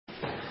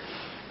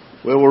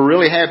Well, we're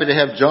really happy to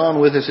have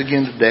John with us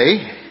again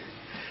today.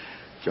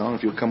 John,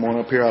 if you'll come on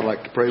up here, I'd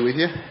like to pray with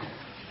you.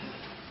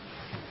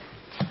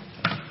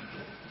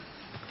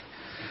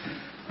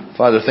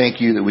 Father,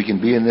 thank you that we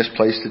can be in this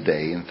place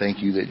today, and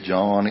thank you that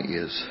John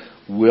is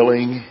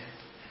willing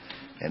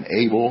and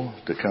able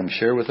to come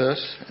share with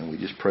us. And we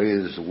just pray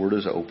that as the Word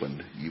is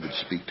opened, you would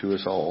speak to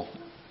us all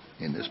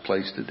in this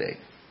place today.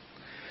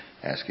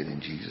 Ask it in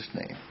Jesus'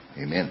 name.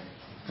 Amen.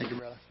 Thank you,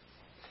 brother.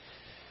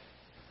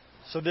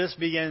 So this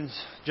begins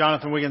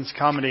Jonathan Wiggins'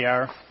 Comedy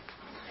Hour.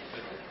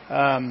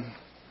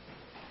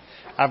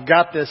 I've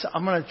got this.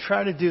 I'm going to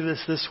try to do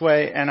this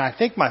way, and I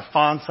think my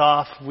font's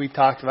off. We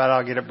talked about it.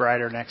 I'll get it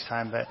brighter next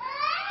time, but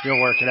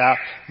you'll work it out.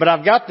 But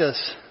I've got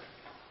this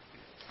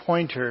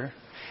pointer.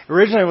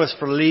 Originally it was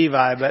for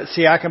Levi, but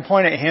see, I can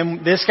point at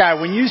him. This guy,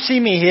 when you see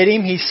me hit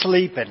him, he's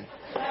sleeping.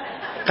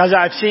 Because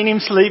I've seen him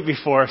sleep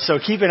before, so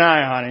keep an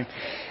eye on him.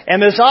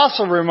 And this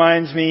also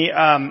reminds me,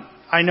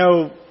 I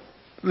know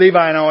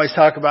Levi and I always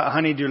talk about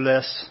honey-do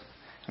lists,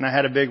 and I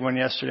had a big one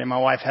yesterday. My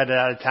wife headed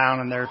out of town,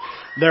 and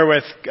they're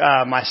with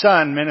my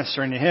son,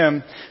 ministering to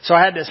him. So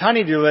I had this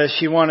honey-do list.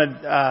 She wanted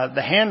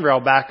the handrail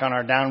back on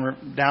our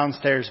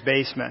downstairs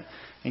basement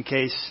in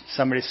case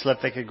somebody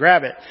slipped, they could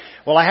grab it.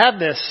 Well, I had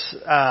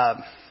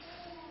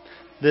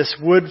this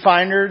wood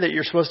finder that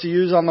you're supposed to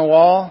use on the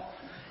wall,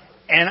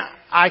 and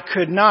I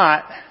could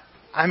not.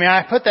 I mean,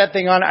 I put that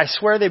thing on. I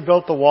swear they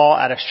built the wall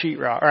out of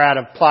sheetrock or out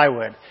of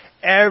plywood.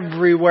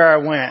 Everywhere I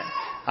went,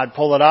 I'd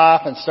pull it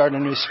off and start a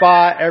new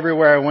spot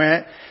everywhere I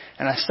went.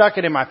 And I stuck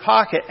it in my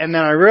pocket. And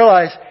then I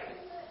realized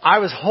I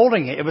was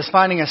holding it. It was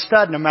finding a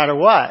stud no matter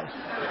what.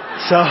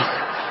 So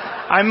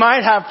I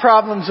might have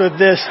problems with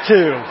this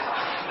too.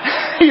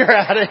 You're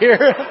out of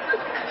here.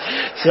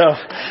 So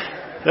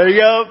there you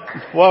go.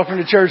 Welcome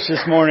to church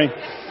this morning.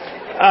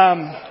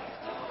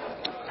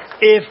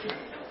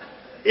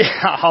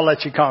 I'll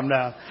let you calm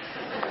down.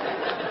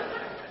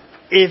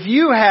 If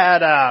you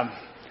had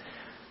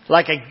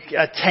like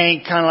a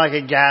tank, kind of like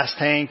a gas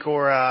tank,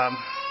 or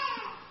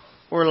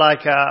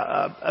like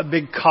a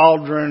big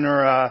cauldron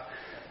or a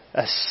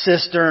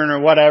cistern or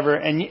whatever,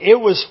 and it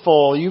was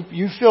full,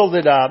 you filled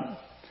it up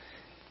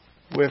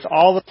with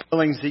all the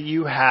feelings that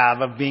you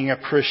have of being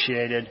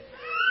appreciated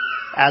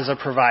as a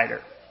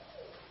provider.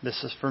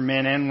 This is for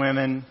men and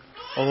women,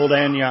 old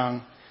and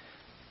young.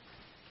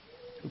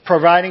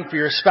 Providing for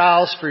your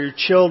spouse, for your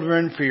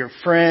children, for your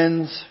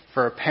friends,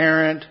 for a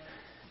parent.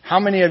 How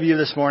many of you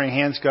this morning,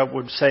 hands go up,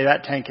 would say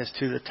that tank is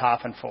to the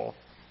top and full?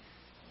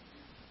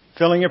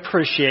 Feeling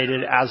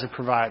appreciated as a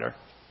provider.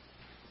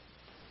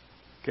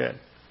 Good.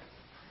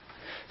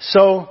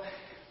 So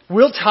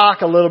we'll talk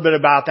a little bit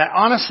about that.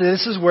 Honestly,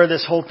 this is where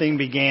this whole thing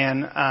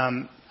began.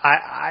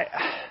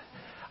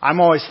 I'm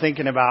always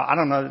thinking about, I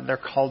don't know that they're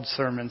called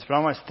sermons, but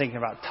I'm always thinking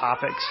about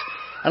topics.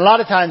 And a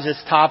lot of times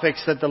it's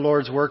topics that the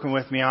Lord's working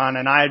with me on,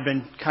 and I had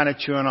been kind of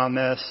chewing on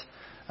this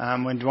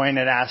when Dwayne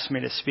had asked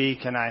me to speak,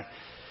 and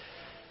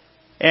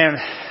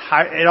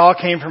it all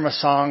came from a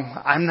song.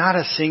 I'm not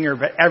a singer,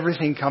 but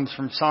everything comes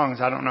from songs.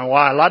 I don't know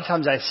why. A lot of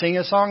times I sing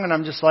a song, and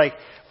I'm just like,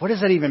 what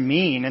does that even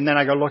mean? And then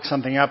I go look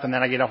something up, and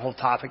then I get a whole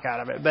topic out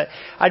of it. But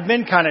I'd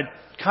been kind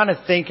of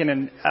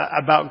thinking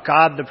about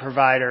God the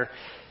provider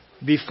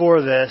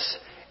before this,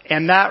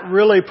 and that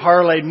really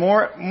parlayed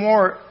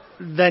more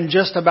than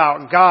just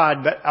about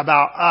God, but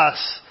about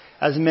us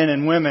as men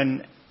and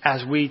women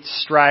as we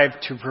strive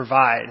to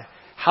provide.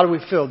 How do we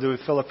feel? Do we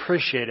feel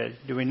appreciated?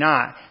 Do we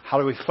not? How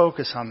do we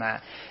focus on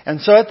that?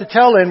 And so at the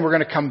tail end, we're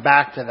going to come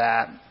back to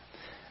that.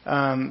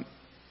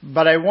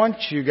 But I want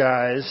you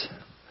guys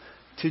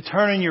to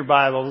turn in your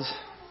Bibles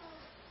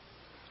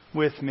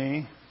with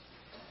me.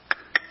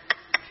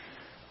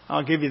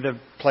 I'll give you the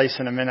place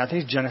in a minute. I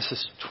think it's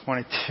Genesis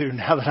 22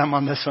 now that I'm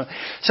on this one.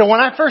 So when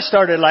I first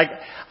started,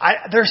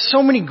 there's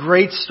so many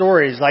great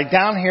stories. Like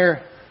down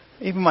here,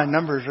 even my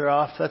numbers are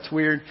off. That's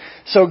weird.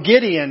 So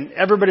Gideon,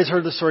 everybody's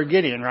heard the story of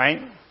Gideon,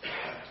 right?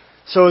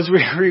 So as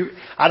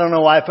I don't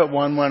know why I put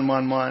 1, 1,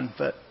 1, 1,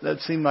 but that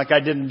seemed like I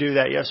didn't do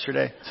that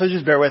yesterday. So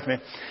just bear with me.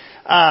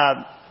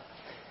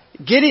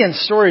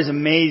 Gideon's story is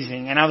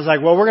amazing. And I was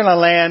like, well, we're going to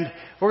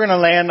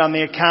land on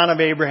the account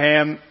of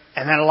Abraham.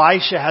 And then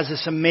Elisha has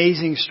this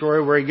amazing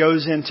story where he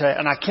goes into,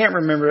 and I can't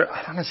remember,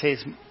 I'm going to say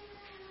it's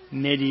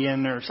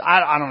Midian or,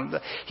 I don't know.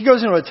 He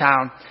goes into a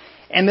town,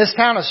 and this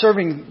town is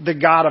serving the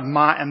god of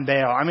Ma and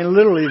Baal. I mean,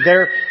 literally,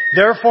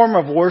 their form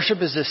of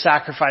worship is to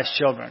sacrifice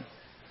children,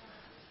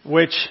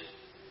 which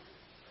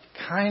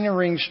kind of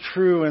rings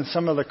true in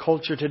some of the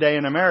culture today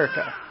in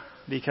America,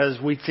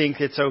 because we think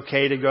it's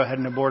okay to go ahead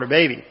and abort a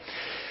baby.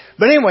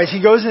 But anyways,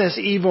 he goes in this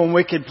evil and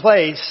wicked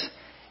place,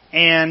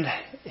 and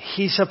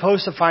he's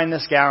supposed to find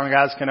this gal, and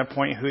God's going to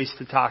point who he's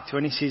to talk to.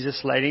 And he sees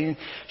this lady, and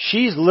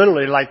she's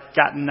literally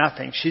got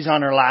nothing. She's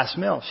on her last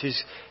meal.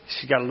 She's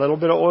got a little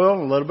bit of oil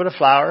and a little bit of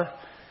flour.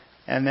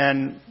 And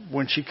then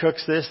when she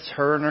cooks this,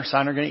 her and her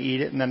son are going to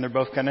eat it, and then they're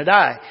both going to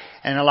die.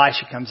 And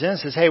Elisha comes in and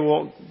says, hey,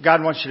 well,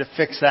 God wants you to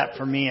fix that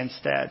for me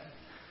instead.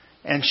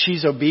 And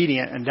she's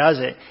obedient and does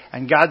it.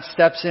 And God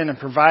steps in and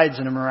provides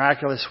in a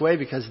miraculous way,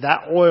 because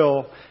that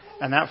oil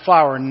and that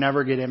flour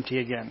never get empty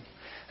again.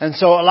 And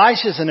so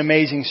Elisha is an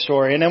amazing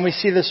story. And then we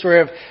see the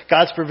story of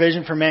God's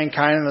provision for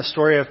mankind and the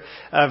story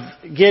of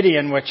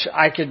Gideon, which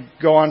I could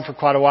go on for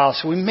quite a while.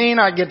 So we may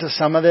not get to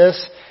some of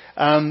this.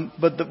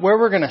 But where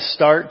we're going to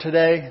start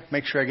today,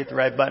 make sure I get the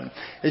right button,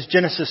 is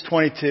Genesis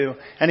 22.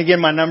 And again,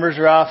 my numbers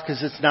are off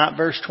because it's not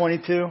verse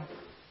 22.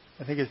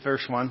 I think it's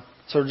verse 1.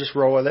 So just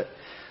roll with it.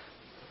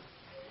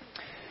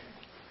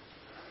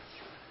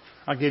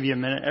 I'll give you a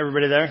minute.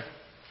 Everybody there?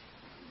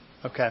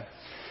 Okay.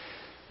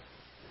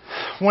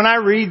 When I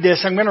read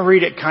this, I'm going to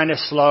read it kind of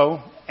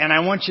slow. And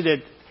I want you to...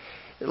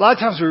 A lot of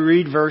times we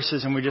read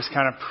verses and we just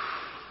kind of...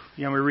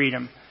 we read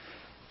them.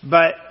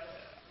 But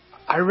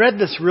I read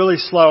this really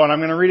slow, and I'm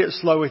going to read it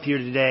slow with you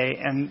today.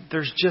 And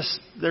there's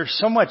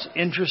so much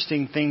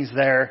interesting things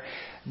there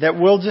that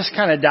we'll just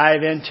kind of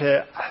dive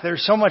into.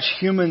 There's so much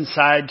human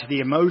side to the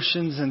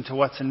emotions and to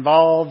what's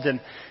involved and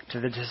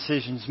to the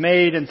decisions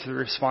made and to the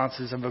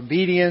responses of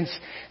obedience.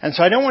 And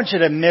so I don't want you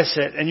to miss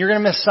it. And you're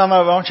going to miss some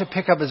of it. I want you to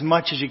pick up as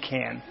much as you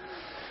can.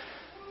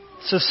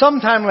 So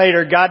sometime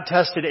later, God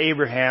tested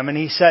Abraham, and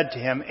he said to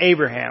him,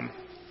 "Abraham."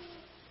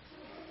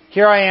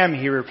 "Here I am,"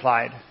 he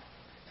replied.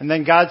 And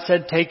then God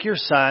said, "Take your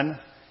son,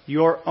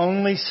 your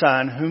only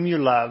son, whom you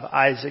love,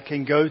 Isaac,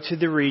 and go to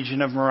the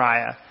region of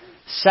Moriah.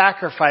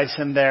 Sacrifice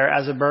him there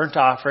as a burnt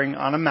offering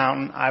on a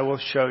mountain I will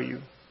show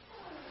you."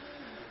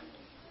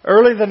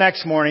 Early the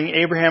next morning,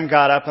 Abraham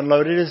got up and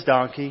loaded his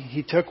donkey.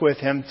 He took with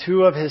him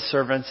 2 of his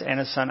servants and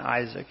his son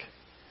Isaac.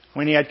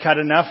 When he had cut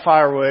enough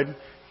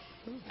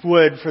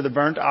wood for the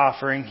burnt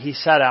offering, he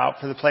set out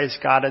for the place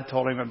God had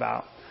told him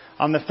about.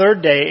 On the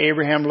 3rd day,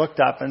 Abraham looked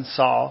up and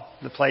saw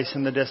the place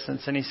in the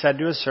distance, and he said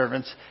to his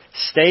servants,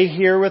 "Stay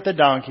here with the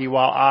donkey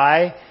while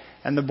I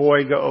and the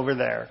boy go over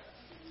there.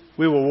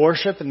 We will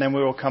worship, and then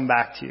we will come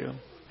back to you."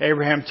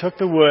 Abraham took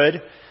the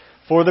wood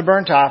for the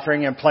burnt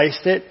offering and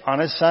placed it on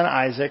his son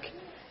Isaac,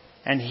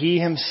 and he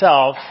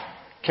himself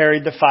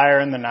carried the fire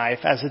and the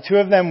knife. As the 2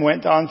 of them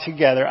went on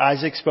together,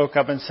 Isaac spoke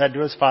up and said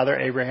to his father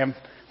Abraham,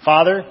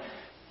 "Father?"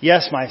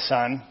 "Yes, my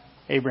son,"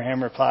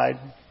 Abraham replied.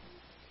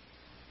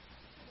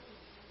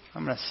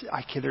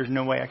 There's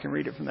no way I can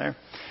read it from there.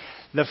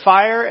 "The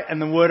fire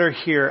and the wood are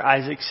here,"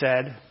 Isaac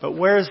said, "but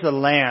where is the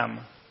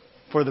lamb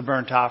for the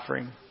burnt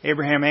offering?"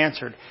 Abraham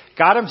answered,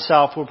 "God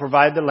himself will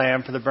provide the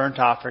lamb for the burnt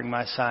offering,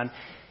 my son."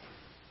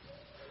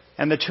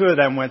 And the 2 of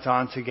them went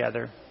on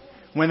together.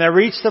 When they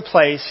reached the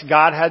place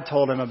God had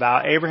told him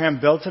about, Abraham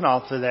built an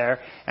altar there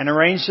and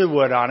arranged the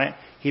wood on it.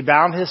 He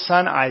bound his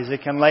son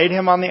Isaac and laid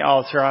him on the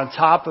altar on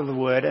top of the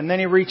wood, and then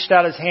he reached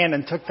out his hand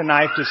and took the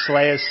knife to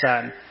slay his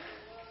son.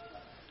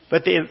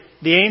 But the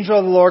angel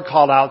of the Lord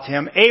called out to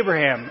him,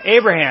 "Abraham,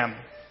 Abraham."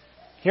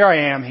 "Here I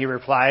am," he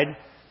replied.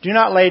 "Do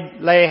not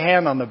lay a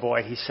hand on the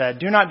boy," he said.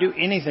 "Do not do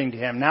anything to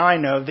him. Now I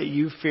know that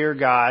you fear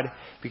God,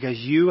 because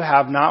you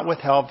have not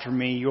withheld from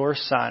me your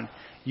son,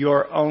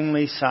 your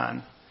only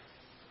son."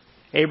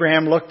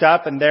 Abraham looked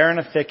up, and there in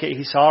a thicket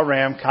he saw a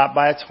ram caught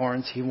by its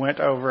horns. He went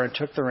over and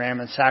took the ram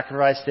and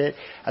sacrificed it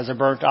as a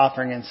burnt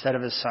offering instead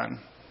of his son.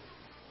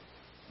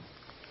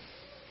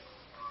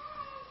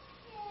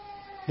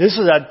 This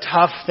is a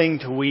tough thing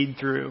to weed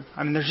through.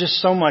 I mean, there's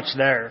just so much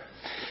there.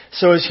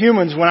 So as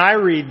humans, when I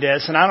read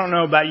this, and I don't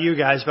know about you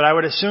guys, but I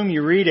would assume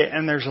you read it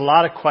and there's a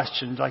lot of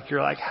questions. Like,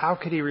 you're like, how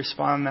could he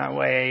respond that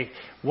way?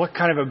 What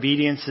kind of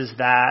obedience is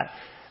that?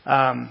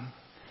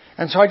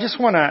 And so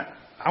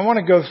I want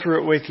to go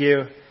through it with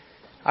you.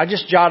 I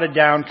just jotted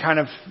down kind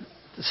of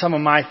some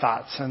of my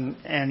thoughts.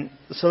 And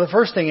so the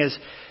first thing is,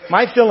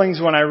 my feelings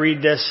when I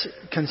read this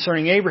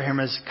concerning Abraham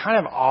is kind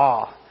of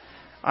awe.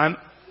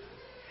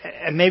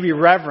 And maybe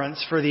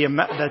reverence for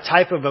the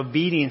type of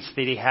obedience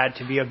that he had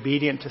to be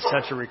obedient to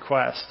such a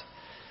request.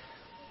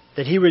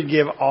 That he would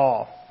give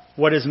all,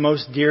 what is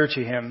most dear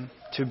to him,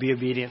 to be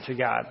obedient to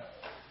God.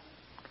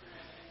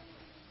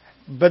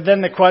 But then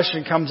the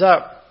question comes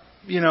up,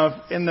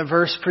 in the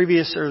verse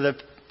previous, or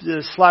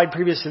the slide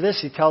previous to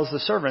this, he tells the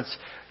servants,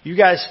 "You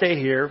guys stay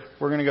here.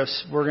 We're going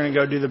to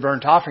go do the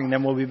burnt offering,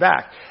 then we'll be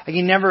back." Like,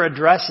 he never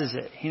addresses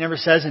it. He never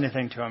says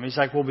anything to him. He's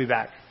like, "We'll be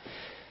back."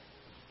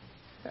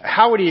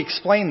 How would he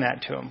explain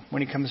that to him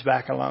when he comes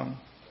back alone?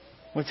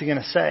 What's he going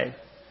to say?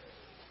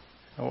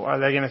 Are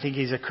they going to think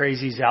he's a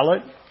crazy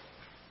zealot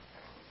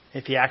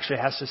if he actually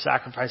has to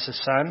sacrifice his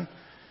son?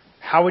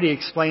 How would he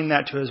explain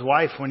that to his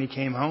wife when he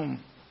came home?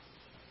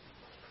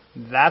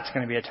 That's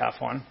going to be a tough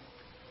one.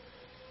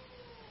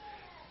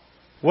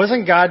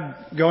 Wasn't God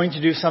going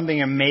to do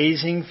something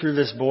amazing through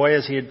this boy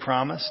as he had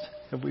promised?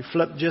 If we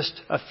flip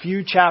just a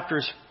few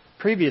chapters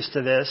previous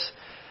to this,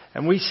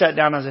 and we sat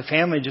down as a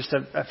family just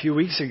a few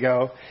weeks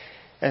ago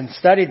and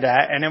studied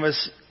that, and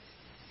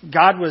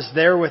God was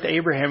there with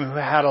Abraham, who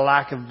had a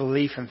lack of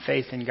belief and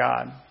faith in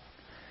God,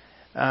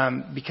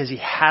 because he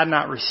had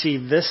not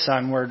received this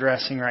son we're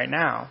addressing right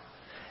now.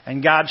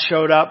 And God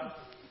showed up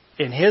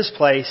in his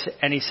place,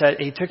 and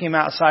he took him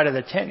outside of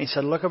the tent, and he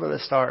said, "Look up at the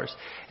stars."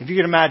 If you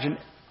could imagine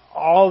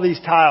all these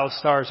tile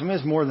stars, I mean,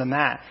 it's more than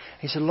that.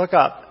 He said, "Look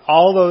up.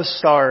 All those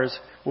stars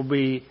will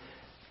be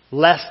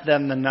less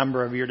than the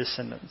number of your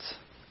descendants."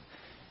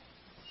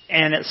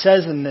 And it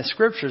says in the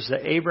scriptures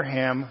that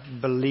Abraham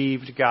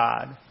believed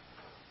God.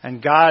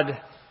 And God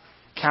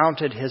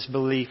counted his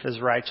belief as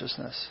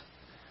righteousness.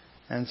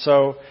 And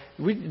so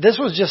this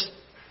was just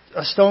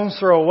a stone's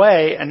throw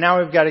away, and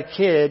now we've got a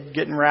kid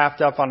getting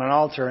wrapped up on an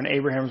altar, and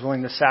Abraham's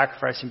willing to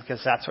sacrifice him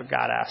because that's what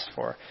God asked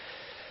for.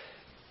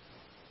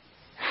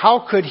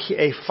 How could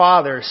a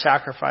father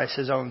sacrifice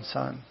his own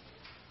son,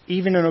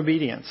 even in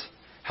obedience?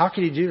 How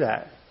could he do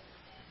that?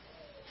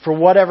 For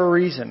whatever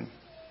reason.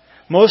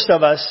 Most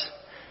of us,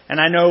 and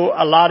I know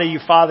a lot of you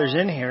fathers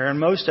in here, and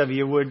most of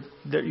you would,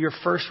 your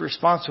first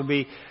response would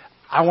be,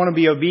 I want to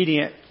be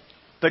obedient,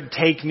 but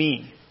take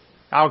me.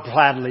 I'll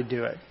gladly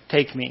do it.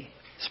 Take me.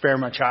 Spare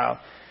my child.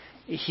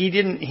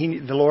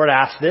 The Lord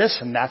asked this,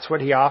 and that's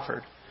what he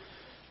offered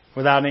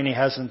without any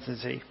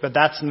hesitancy. But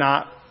that's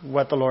not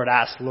what the Lord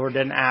asked. The Lord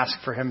didn't ask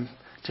for him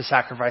to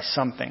sacrifice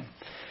something.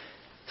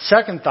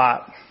 Second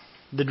thought,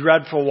 the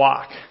dreadful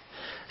walk.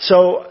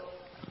 So,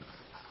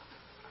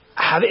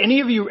 have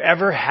any of you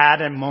ever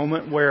had a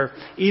moment where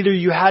either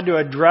you had to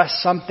address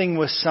something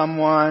with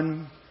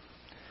someone,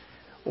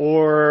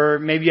 or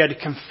maybe you had to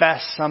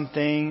confess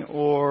something,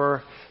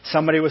 or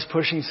somebody was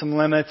pushing some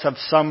limits of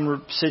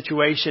some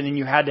situation and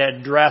you had to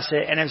address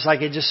it, and it's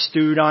like it just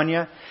stewed on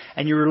you,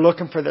 and you were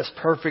looking for this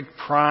perfect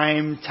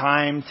prime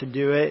time to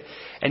do it,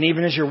 and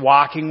even as you're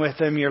walking with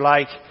them, you're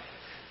like,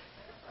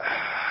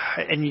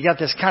 and you got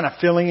this kind of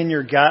feeling in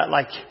your gut,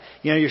 like,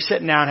 you know, you're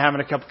sitting down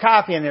having a cup of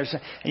coffee, and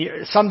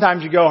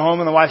sometimes you go home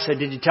and the wife said,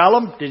 did you tell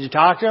him? Did you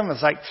talk to him?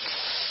 It's like,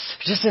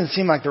 it just didn't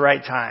seem like the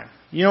right time.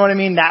 You know what I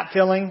mean? That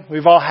feeling.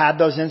 We've all had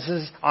those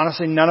instances.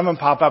 Honestly, none of them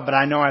pop up, but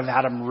I know I've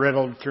had them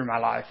riddled through my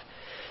life.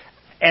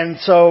 And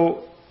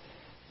so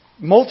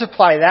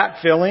multiply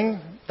that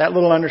feeling, that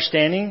little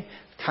understanding,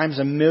 times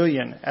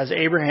 1,000,000 as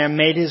Abraham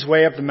made his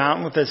way up the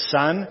mountain with his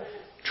son,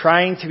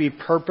 trying to be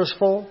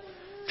purposeful,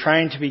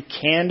 trying to be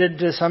candid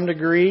to some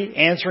degree,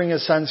 answering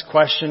his son's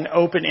question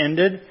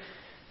open-ended,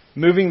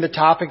 moving the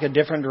topic a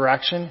different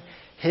direction.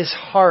 His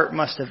heart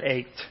must have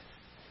ached.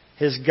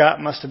 His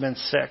gut must have been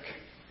sick.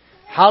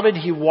 How did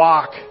he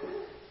walk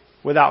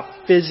without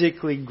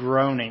physically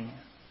groaning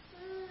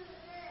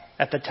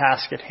at the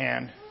task at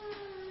hand?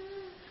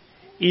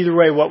 Either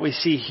way, what we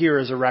see here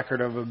is a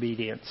record of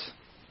obedience.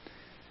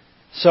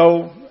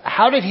 So,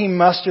 how did he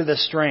muster the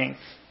strength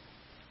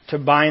to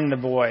bind the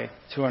boy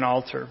to an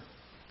altar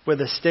with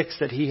the sticks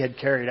that he had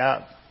carried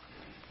up?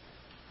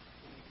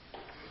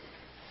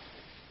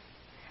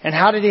 And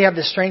how did he have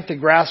the strength to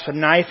grasp a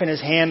knife in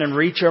his hand and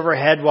reach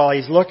overhead while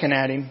he's looking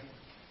at him?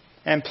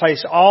 And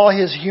place all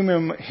his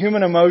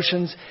human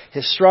emotions,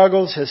 his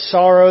struggles, his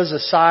sorrows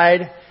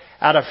aside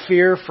out of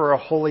fear for a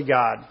holy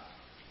God.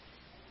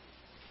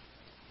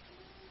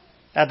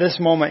 At this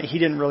moment, he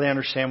didn't really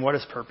understand what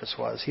his purpose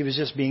was. He was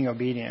just being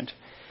obedient.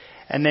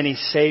 And then he's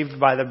saved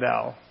by the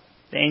bell.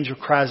 The angel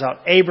cries out,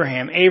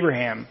 Abraham,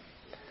 Abraham.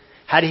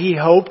 Had he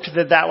hoped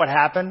that would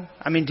happen?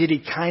 I mean, did he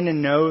kind of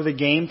know the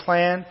game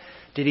plan?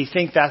 Did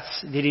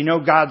he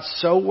know God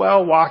so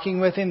well walking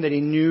with him that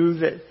he knew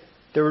that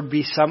there would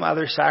be some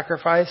other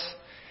sacrifice?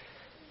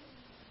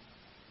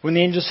 When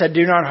the angel said,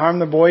 do not harm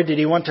the boy, did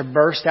he want to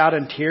burst out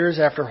in tears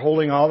after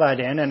holding all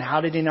that in? And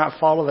how did he not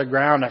fall to the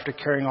ground after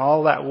carrying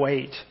all that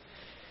weight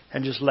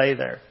and just lay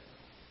there?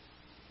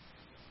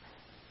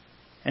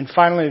 And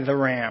finally, the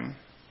ram.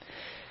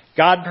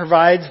 God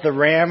provides the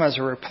ram as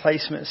a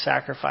replacement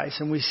sacrifice.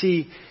 And we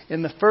see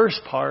in the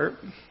first part,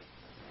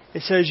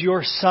 it says,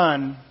 your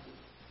son,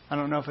 I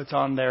don't know if it's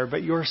on there,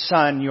 but your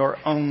son, your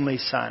only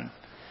son.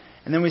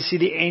 And then we see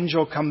the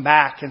angel come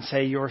back and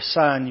say, your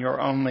son, your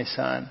only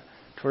son,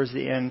 towards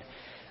the end.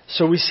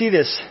 So we see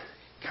this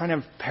kind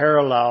of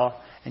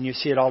parallel, and you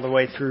see it all the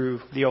way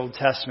through the Old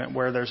Testament,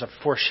 where there's a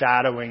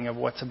foreshadowing of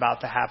what's about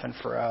to happen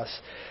for us.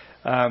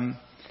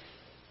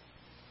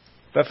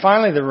 But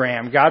finally, the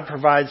ram. God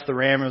provides the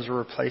ram as a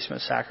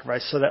replacement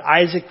sacrifice so that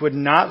Isaac would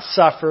not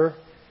suffer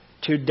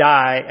to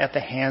die at the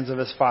hands of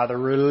his father,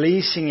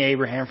 releasing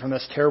Abraham from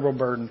this terrible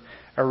burden,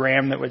 a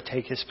ram that would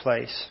take his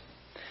place.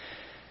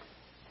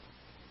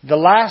 The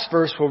last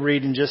verse we'll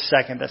read in just a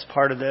second, that's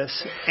part of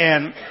this.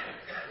 And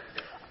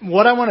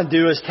what I want to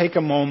do is take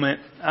a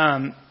moment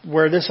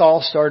where this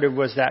all started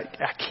was that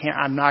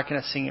I'm not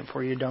going to sing it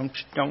for you,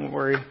 don't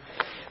worry.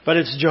 But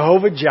it's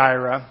Jehovah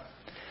Jireh,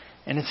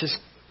 and it's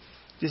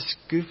this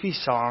goofy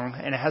song,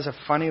 and it has a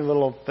funny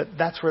little, but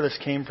that's where this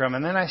came from.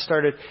 And then I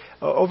started,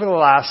 over the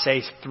last,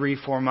 say,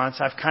 3-4 months,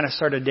 I've kind of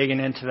started digging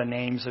into the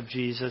names of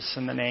Jesus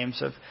and the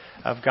names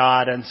of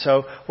God. And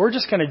so we're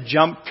just going to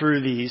jump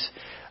through these.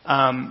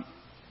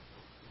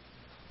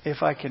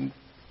 If I can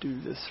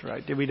do this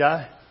right. Did we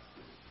die?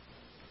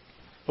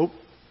 Oh.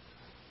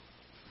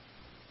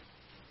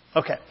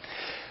 Okay.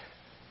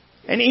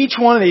 And each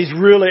one of these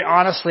really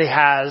honestly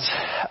has,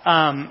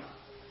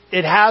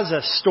 it has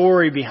a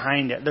story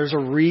behind it. There's a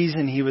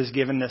reason he was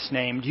given this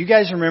name. Do you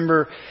guys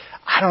remember,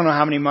 I don't know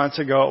how many months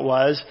ago it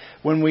was,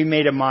 when we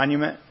made a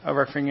monument of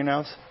our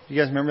fingernails? Do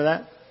you guys remember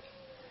that?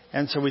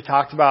 And so we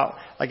talked about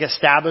like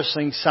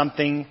establishing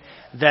something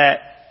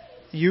that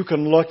you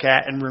can look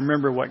at and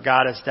remember what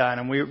God has done.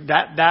 And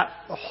that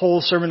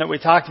whole sermon that we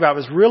talked about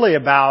was really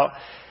about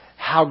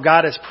how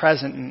God is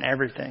present in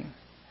everything.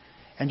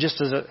 And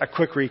just as a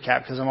quick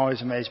recap, because I'm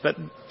always amazed, but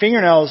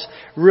fingernails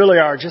really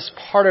are just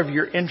part of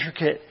your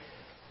intricate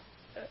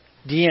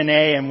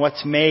DNA and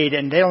what's made,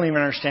 and they don't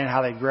even understand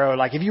how they grow.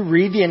 Like if you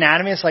read the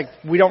anatomy, it's like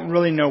we don't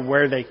really know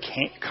where they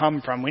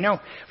come from. We know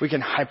we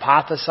can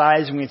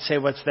hypothesize and we can say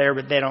what's there,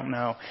 but they don't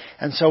know.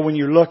 And so when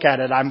you look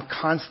at it, I'm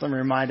constantly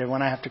reminded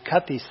when I have to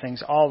cut these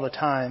things all the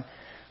time,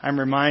 I'm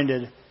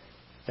reminded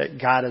that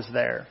God is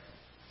there.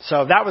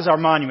 So that was our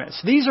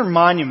monuments. These are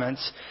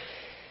monuments.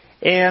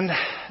 And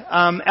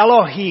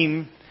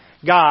Elohim,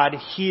 God,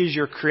 He is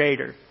your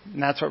creator.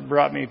 And that's what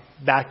brought me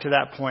back to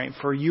that point.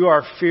 For you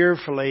are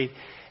fearfully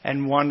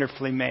and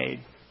wonderfully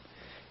made.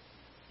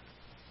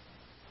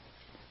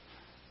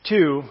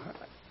 2,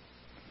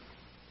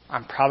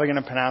 I'm probably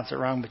going to pronounce it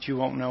wrong, but you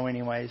won't know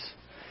anyways.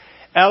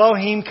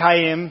 Elohim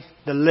Kaim,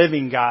 the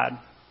living God.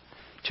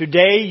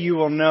 Today you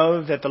will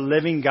know that the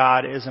living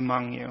God is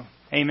among you.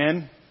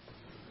 Amen.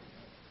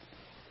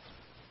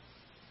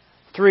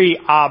 3,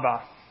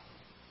 Abba.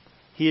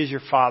 He is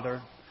your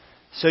Father.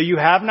 So you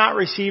have not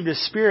received a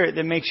spirit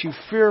that makes you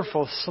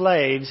fearful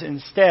slaves.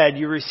 Instead,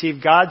 you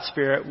received God's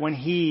Spirit when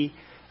He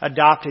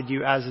adopted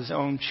you as His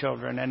own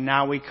children. And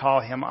now we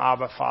call Him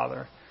Abba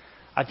Father.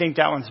 I think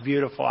that one's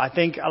beautiful. I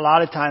think a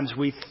lot of times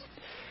we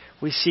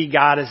see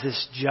God as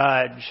this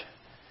judge.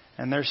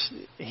 And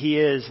He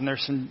is. And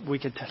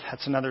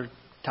that's another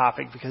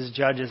topic because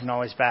judge isn't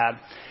always bad.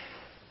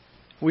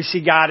 We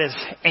see God as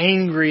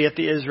angry at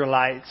the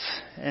Israelites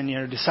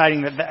and,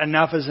 deciding that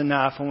enough is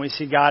enough. And we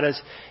see God as,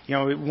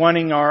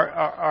 wanting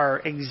our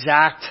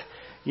exact,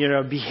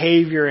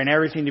 behavior and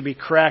everything to be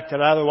correct. That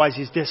otherwise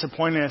He's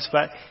disappointing us,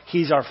 but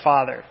He's our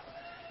Father.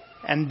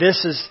 And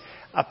this is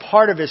a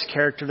part of His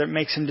character that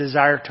makes Him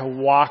desire to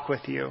walk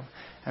with you.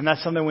 And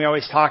that's something we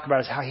always talk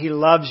about is how He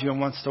loves you and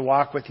wants to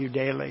walk with you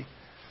daily.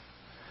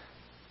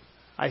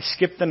 I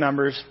skipped the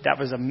numbers.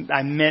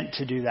 I meant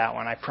to do that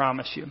one. I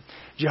promise you.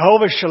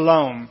 Jehovah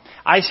Shalom.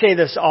 I say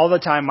this all the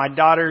time. My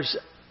daughters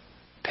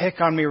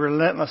pick on me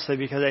relentlessly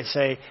because I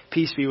say,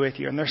 peace be with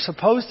you. And they're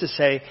supposed to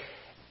say,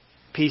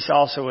 peace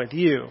also with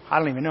you. I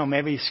don't even know.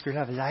 Maybe you screwed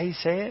up. Is that how you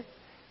say it?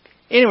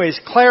 Anyways,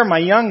 Claire, my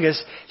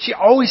youngest, she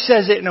always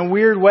says it in a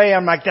weird way.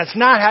 I'm like, that's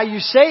not how you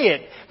say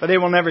it. But they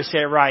will never say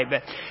it right.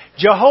 But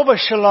Jehovah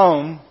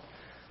Shalom,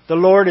 the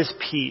Lord is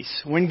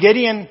peace. When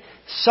Gideon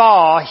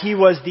saw he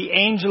was the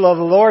angel of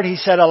the Lord, he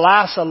said,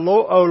 Alas, O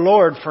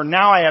Lord, for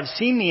now I have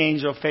seen the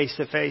angel face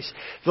to face.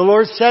 The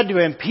Lord said to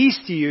him, Peace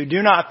to you,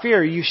 do not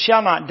fear, you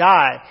shall not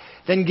die.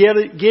 Then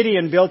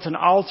Gideon built an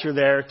altar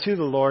there to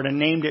the Lord and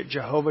named it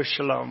Jehovah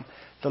Shalom.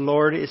 The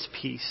Lord is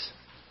peace.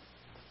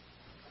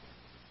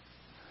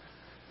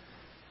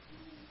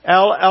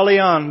 El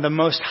Elyon, the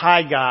Most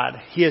High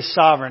God, He is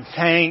sovereign.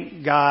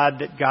 Thank God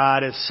that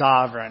God is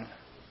sovereign.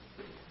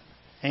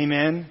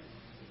 Amen.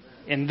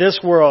 In this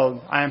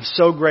world, I am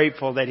so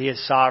grateful that He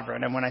is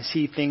sovereign. And when I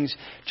see things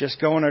just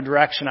go in a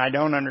direction I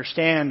don't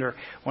understand, or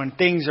when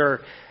things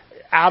are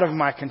out of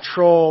my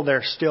control,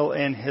 they're still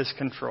in His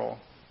control.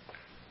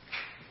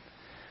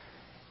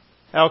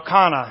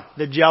 Elkanah,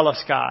 the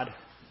jealous God.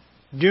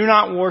 Do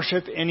not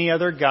worship any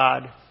other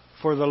God,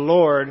 for the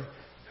Lord,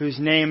 whose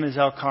name is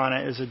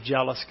Elkanah, is a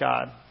jealous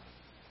God.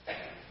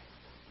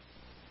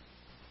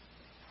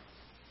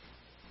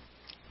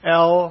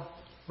 El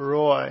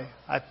Roy.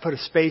 I put a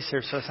space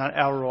here so it's not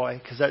Elroy,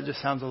 because that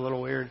just sounds a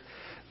little weird.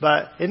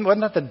 But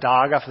wasn't that the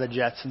dog off of the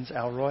Jetsons,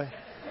 Elroy?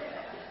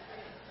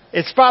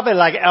 It's probably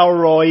like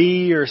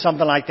Elroy or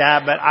something like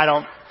that, but I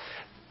don't.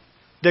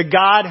 The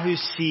God who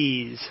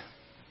sees.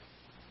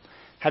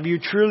 Have you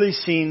truly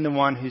seen the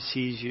one who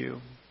sees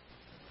you?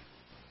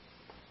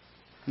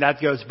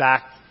 That goes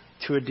back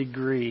to a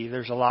degree.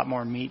 There's a lot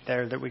more meat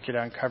there that we could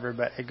uncover,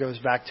 but it goes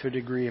back to a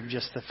degree of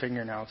just the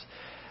fingernails.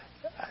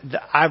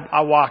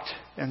 I walked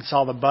and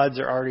saw the buds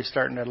are already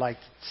starting to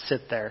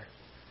sit there.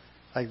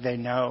 Like they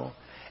know.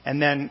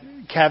 And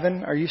then,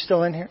 Kevin, are you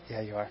still in here?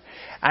 Yeah, you are.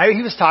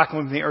 He was talking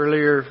with me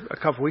earlier a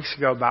couple weeks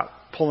ago about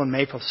pulling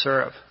maple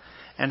syrup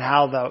and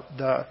how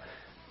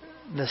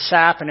the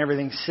sap and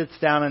everything sits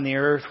down in the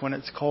earth when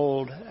it's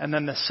cold, and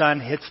then the sun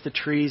hits the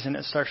trees and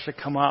it starts to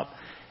come up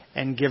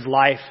and give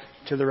life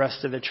to the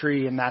rest of the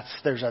tree. And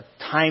there's a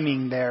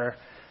timing there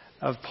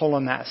of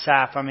pulling that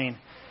sap. I mean,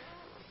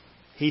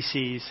 He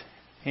sees.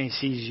 And He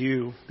sees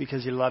you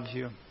because He loves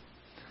you.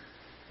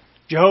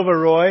 Jehovah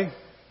Roy,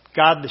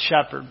 God the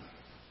shepherd.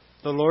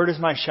 The Lord is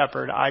my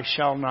shepherd, I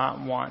shall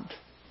not want.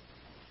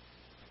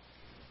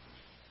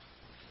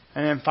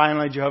 And then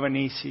finally, Jehovah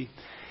Nisi.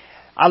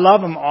 I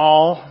love them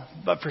all,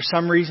 but for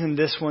some reason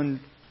this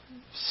one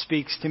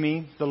speaks to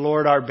me. The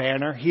Lord our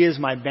banner. He is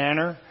my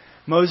banner.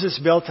 Moses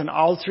built an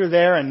altar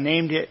there and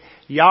named it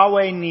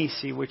Yahweh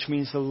Nisi, which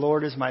means the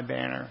Lord is my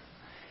banner.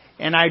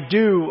 And I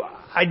do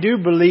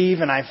believe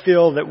and I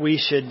feel that we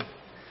should,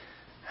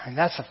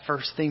 that's the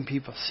first thing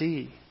people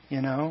see,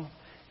 You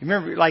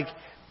remember,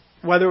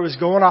 whether it was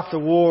going off to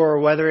war, or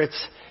whether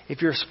it's,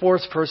 if you're a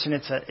sports person,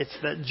 it's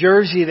the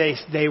jersey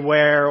they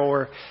wear,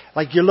 or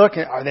like you look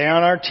at, are they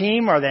on our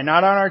team? Are they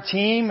not on our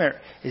team? Or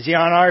is he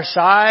on our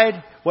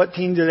side? What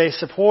team do they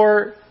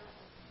support?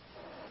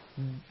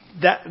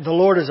 That the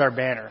Lord is our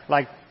banner.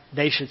 Like,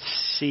 they should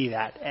see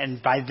that.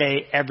 And by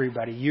they,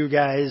 everybody. You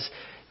guys,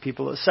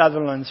 people at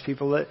Sutherland's,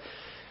 people at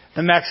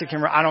the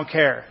Mexican, I don't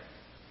care.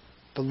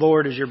 The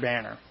Lord is your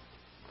banner.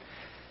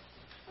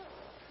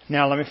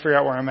 Now let me figure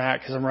out where I'm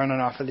at, because I'm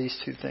running off of these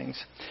two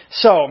things.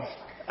 So,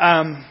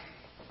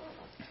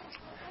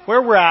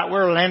 where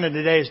we're landed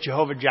today is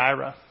Jehovah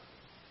Jireh.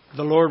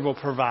 The Lord will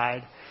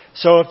provide.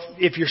 So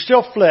if you're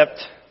still flipped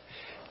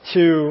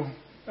to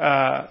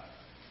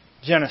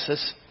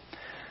Genesis,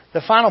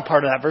 the final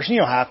part of that verse, and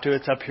you don't have to,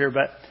 it's up here,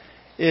 but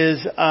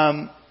is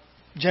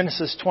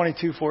Genesis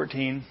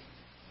 22:14.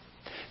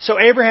 So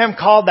Abraham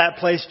called that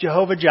place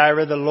Jehovah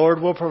Jireh, the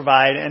Lord will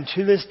provide, and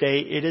to this day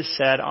it is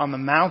said, on the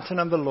mountain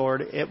of the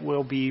Lord it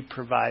will be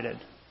provided.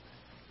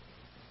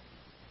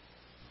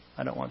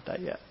 I don't want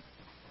that yet.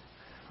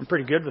 I'm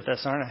pretty good with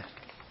this, aren't I?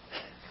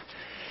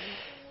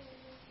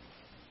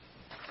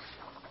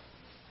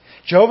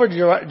 Jehovah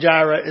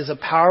Jireh is a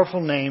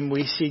powerful name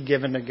we see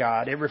given to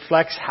God. It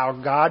reflects how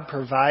God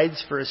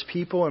provides for His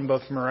people in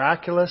both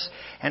miraculous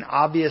and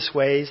obvious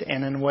ways,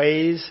 and in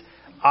ways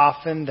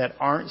often that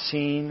aren't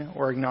seen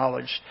or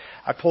acknowledged.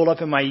 I pulled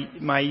up in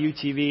my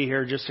UTV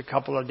here just a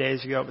couple of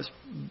days ago. It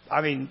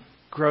was,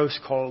 gross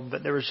cold,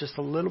 but there was just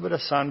a little bit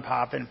of sun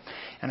popping.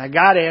 And I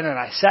got in and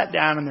I sat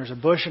down, and there's a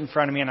bush in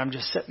front of me, and I'm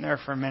just sitting there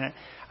for a minute,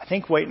 I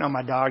think waiting on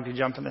my dog to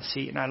jump in the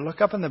seat. And I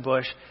look up in the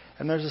bush,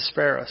 and there's a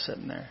sparrow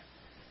sitting there.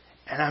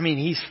 And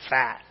he's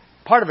fat.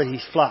 Part of it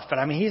he's fluff, but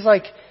he's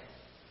like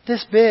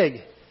this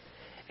big.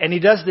 And he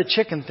does the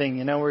chicken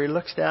thing, where he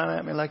looks down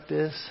at me like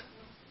this,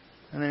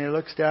 and then he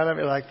looks down at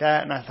me like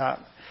that. And I thought,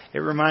 it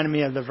reminded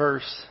me of the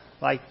verse,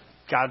 like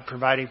God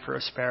providing for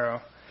a sparrow.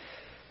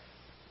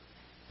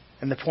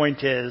 And the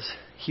point is,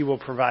 He will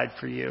provide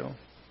for you.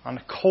 On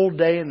a cold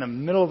day in the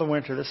middle of the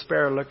winter, the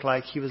sparrow looked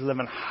like he was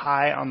living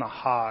high on the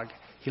hog.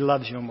 He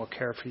loves you and will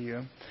care for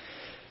you.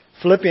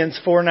 Philippians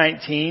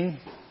 4:19.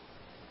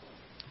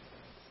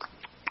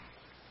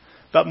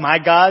 But my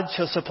God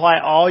shall supply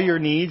all your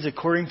needs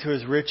according to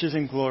His riches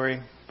and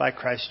glory by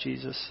Christ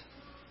Jesus.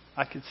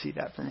 I could see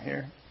that from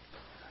here.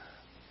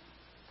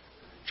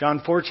 John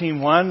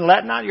 14:1.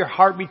 Let not your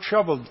heart be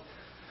troubled.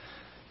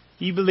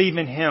 You believe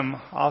in Him,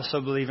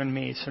 also believe in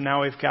me. So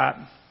now we've got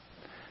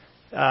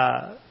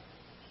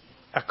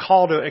a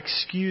call to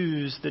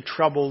excuse the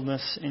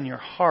troubledness in your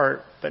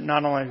heart. But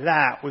not only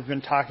that, we've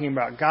been talking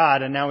about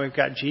God, and now we've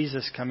got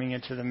Jesus coming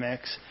into the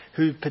mix,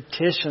 who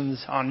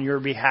petitions on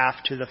your behalf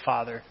to the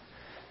Father.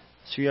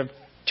 So you have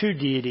two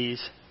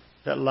deities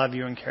that love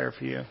you and care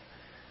for you.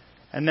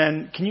 And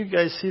then, can you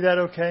guys see that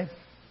okay?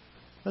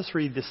 Let's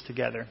read this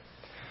together.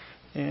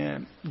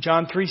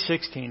 John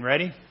 3:16,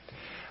 ready?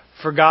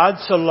 For God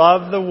so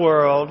loved the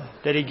world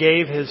that He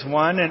gave His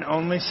one and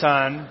only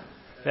Son,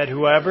 that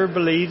whoever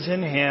believes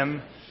in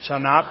Him shall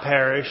not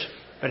perish,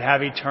 but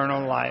have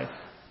eternal life.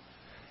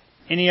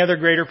 Any other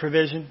greater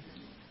provision?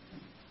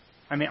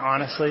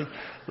 Honestly,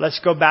 let's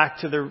go back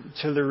to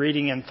the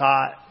reading and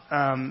thought.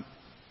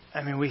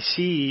 We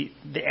see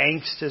the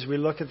angst as we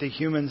look at the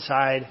human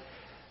side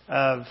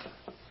of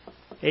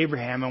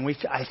Abraham, and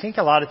I think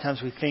a lot of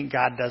times we think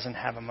God doesn't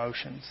have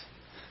emotions.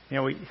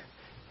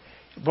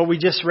 But we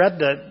just read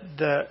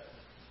the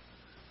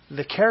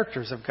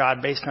characters of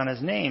God based on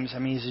His names.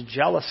 He's a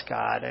jealous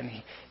God, and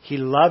He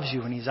loves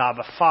you, and He's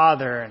Abba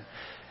Father,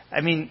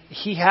 and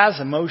He has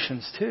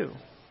emotions too.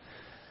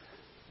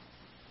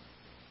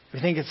 We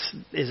think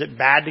is it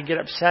bad to get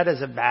upset?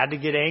 Is it bad to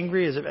get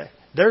angry?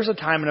 There's a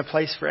time and a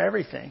place for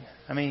everything.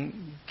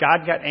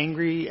 God got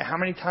angry how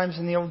many times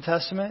in the Old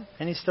Testament?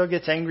 And He still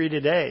gets angry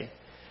today.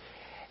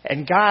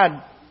 And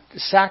God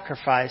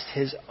sacrificed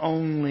His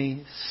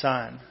only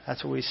Son.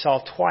 That's what we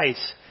saw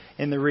twice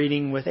in the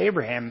reading with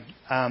Abraham.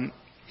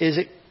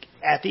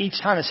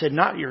 Each time it said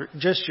not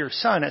just your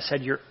son, it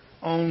said your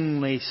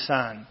only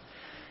son.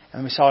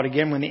 And we saw it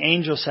again when the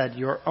angel said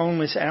your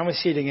only son. And we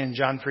see it again in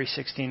John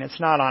 3:16. It's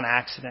not on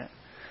accident.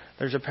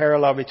 There's a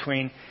parallel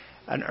between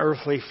an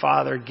earthly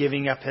father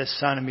giving up his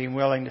son and being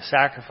willing to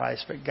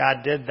sacrifice, but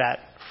God did that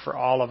for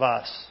all of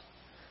us.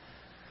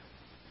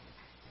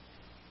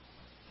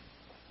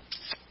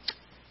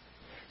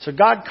 So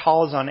God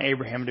calls on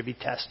Abraham to be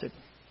tested,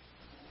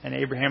 and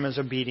Abraham is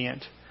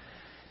obedient.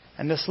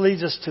 And this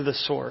leads us to the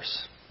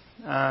source.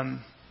 God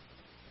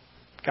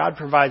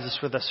provides us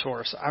with a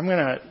source. I'm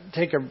going to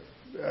take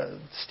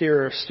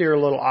steer a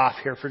little off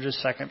here for just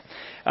a second.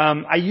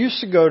 I used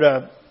to go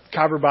to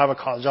Calvary Bible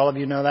College. All of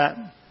you know that?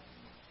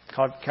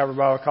 Called Calvary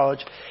Bible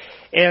College.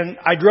 And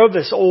I drove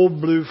this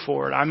old blue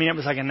Ford. I mean, it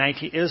was like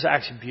it was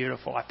actually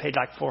beautiful. I paid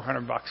like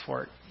 $400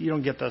 for it. You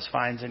don't get those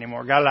finds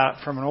anymore. Got it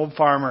out from an old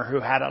farmer who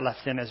had it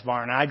left in his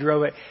barn. I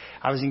drove it.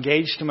 I was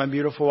engaged to my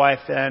beautiful wife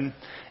then,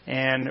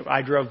 and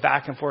I drove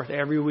back and forth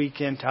every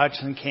weekend to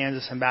Hutchinson,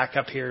 Kansas, and back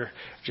up here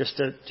just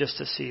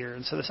to see her.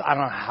 And so I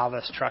don't know how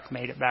this truck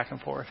made it back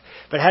and forth,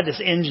 but it had this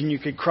engine you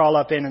could crawl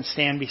up in and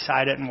stand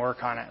beside it and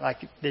work on it. Like,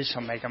 they just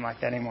don't make them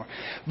like that anymore.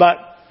 But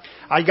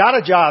I got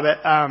a job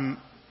at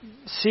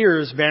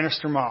Sears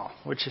Bannister Mall,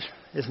 which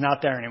is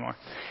not there anymore.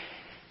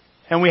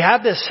 And we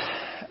had this,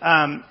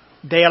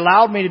 they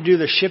allowed me to do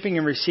the shipping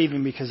and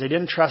receiving because they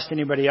didn't trust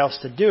anybody else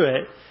to do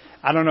it.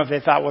 I don't know if they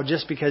thought, well,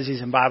 just because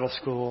he's in Bible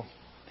school,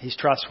 he's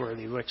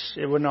trustworthy, which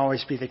it wouldn't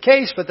always be the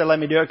case, but they let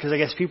me do it because I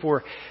guess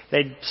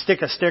they'd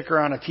stick a sticker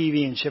on a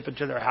TV and ship it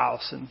to their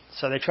house. And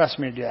so they trusted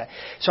me to do that.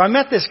 So I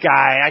met this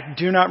guy. I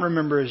do not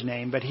remember his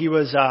name, but he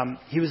was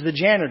the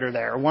janitor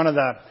there,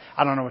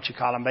 I don't know what you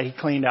call him, but he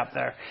cleaned up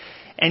there.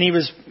 And he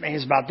was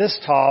about this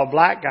tall,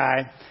 black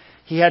guy.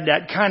 He had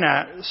that kind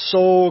of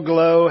soul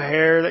glow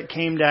hair that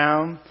came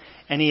down,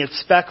 and he had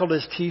speckled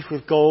his teeth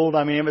with gold.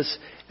 I mean, it was,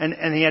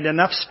 and he had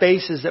enough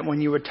spaces that when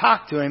you would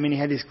talk to him, and he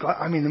had these,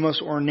 the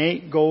most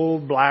ornate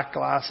gold black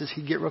glasses.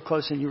 He'd get real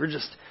close, and you were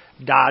just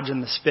dodging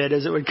the spit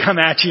as it would come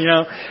at you,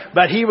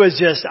 But he was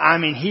just,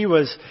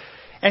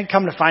 and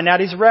come to find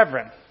out, he's a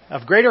reverend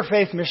of Greater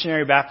Faith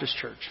Missionary Baptist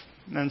Church.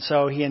 And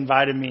so he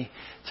invited me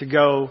to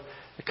go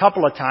a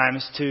couple of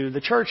times to the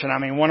church.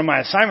 And one of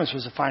my assignments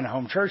was to find a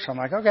home church. So I'm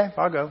like, okay,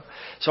 I'll go.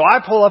 So I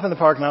pull up in the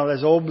parking lot with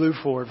this old blue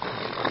Ford,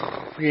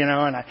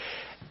 and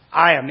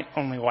I am the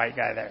only white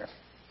guy there.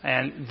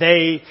 And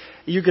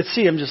you could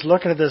see them just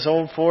looking at this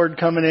old Ford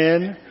coming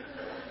in.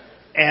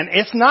 And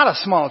it's not a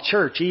small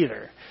church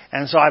either.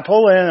 And so I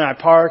pull in and I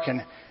park,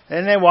 and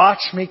then they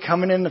watched me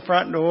coming in the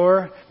front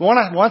door.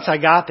 Once I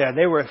got there,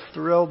 they were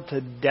thrilled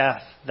to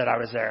death that I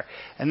was there.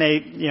 And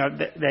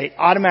they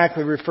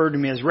automatically referred to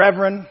me as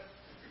Reverend.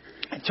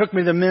 It took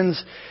me to the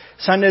men's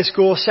Sunday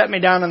school, set me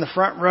down in the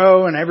front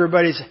row, and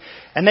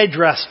they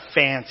dressed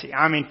fancy.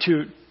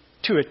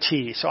 To a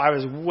T. So I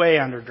was way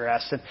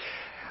underdressed. And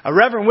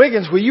Reverend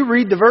Wiggins, will you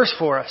read the verse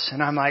for us?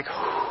 And I'm like,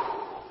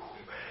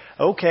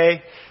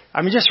 okay.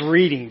 Just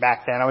reading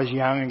back then. I was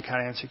young and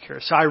kind of insecure.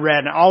 So I read,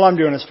 and all I'm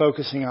doing is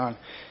focusing on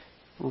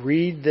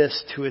read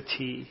this to a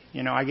T.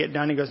 I get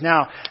done. He goes,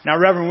 now,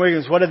 Reverend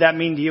Wiggins, what did that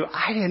mean to you?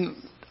 I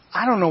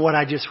don't know what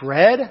I just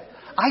read.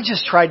 I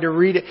just tried to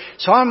read it.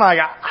 So I'm like,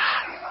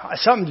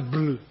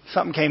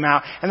 something came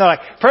out. And they're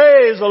like,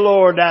 praise the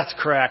Lord, that's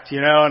correct,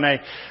 And I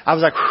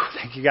was like,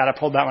 thank you, God, I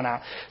pulled that one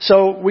out.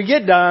 So we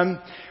get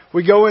done.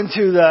 We go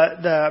into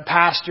the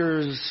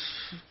pastor's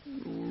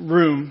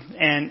room,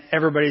 and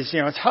everybody's,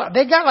 it's hot.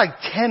 They got like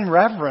 10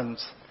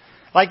 reverends.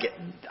 Like,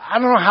 I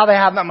don't know how they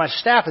have that much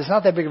staff. It's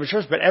not that big of a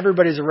church, but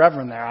everybody's a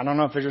reverend there. I don't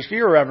know if it's just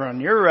you're a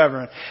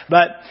reverend.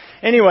 But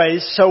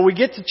anyways, so we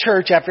get to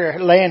church after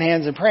laying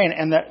hands and praying,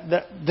 and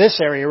this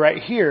area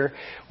right here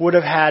would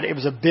have had, it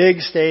was a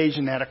big stage,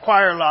 and they had a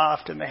choir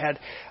loft, and they had,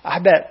 I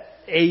bet,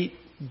 8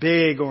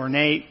 big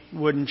ornate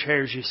wooden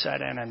chairs you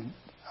sat in, and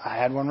I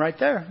had one right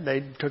there.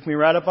 They took me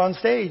right up on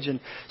stage. And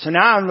so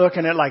now I'm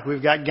looking at, like,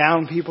 we've got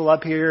gown people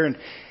up here, and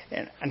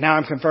now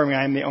I'm confirming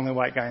I'm the only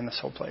white guy in this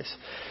whole place.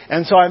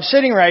 And so I'm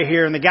sitting right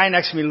here, and the guy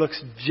next to me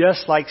looks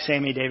just like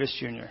Sammy Davis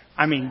Jr.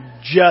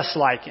 Just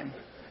like him.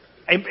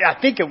 I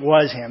think it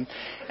was him.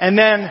 And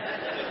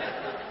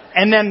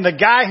then the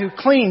guy who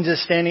cleans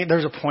is standing.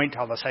 There's a point to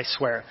all this, I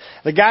swear.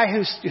 The guy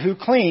who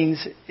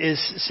cleans is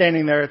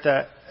standing there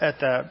at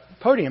the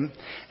podium,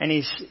 and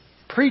he's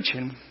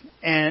preaching,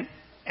 and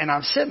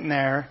I'm sitting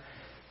there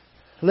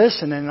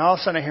listening, and all of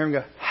a sudden I hear him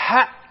go,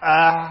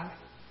 ha-ah.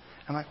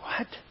 I'm like,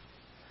 what?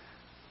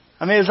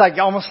 It was like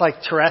almost like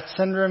Tourette's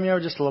syndrome,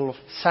 just a little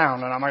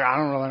sound. And I'm like, I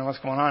don't really know what's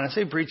going on. And so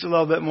he preached a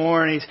little bit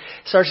more, and he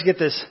starts to get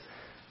this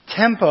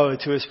tempo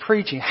to his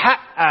preaching.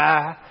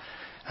 Ha-ah.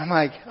 I'm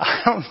like,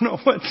 I don't know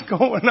what's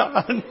going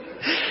on.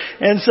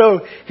 And so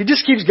he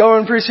just keeps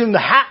going. Pretty soon the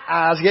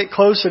ha-ahs get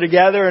closer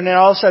together, and then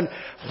all of a sudden,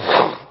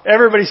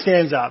 everybody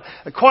stands up.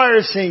 The choir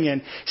is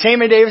singing.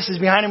 Sammy Davis is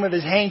behind him with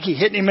his hanky,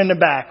 hitting him in the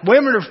back.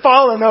 Women are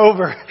falling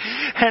over,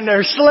 and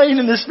they're slain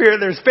in the spirit.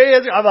 There's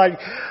fans. I'm like,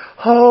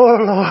 oh,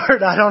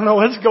 Lord, I don't know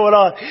what's going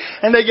on.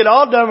 And they get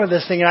all done with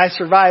this thing, and I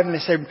survive, and they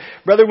say,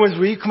 Brother Woods,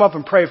 will you come up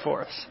and pray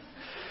for us?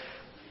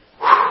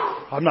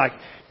 I'm like,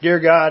 dear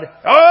God,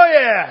 oh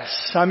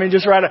yes.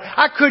 Just right.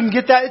 I couldn't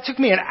get that. It took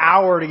me an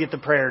hour to get the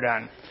prayer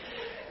done.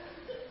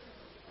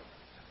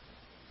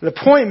 The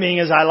point being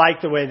is I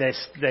like the way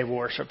they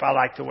worship. I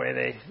like the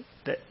way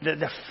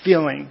the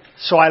feeling.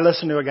 So I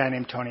listen to a guy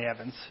named Tony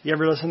Evans. You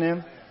ever listen to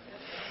him?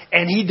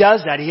 And he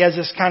does that. He has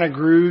this kind of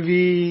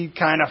groovy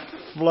kind of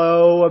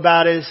flow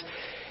about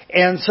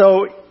and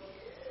so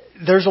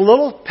there's a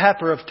little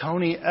pepper of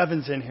Tony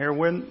Evans in here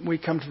when we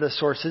come to the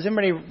source. Has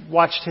anybody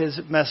watched his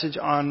message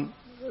on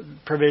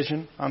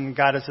provision, on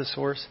God as a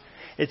source?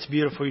 It's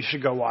beautiful. You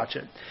should go watch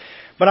it.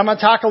 But I'm going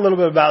to talk a little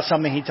bit about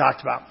something he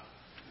talked about,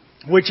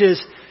 which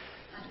is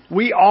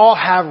we all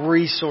have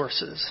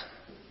resources.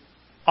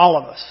 All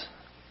of us.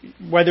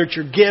 whether it's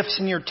your gifts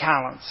and your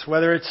talents,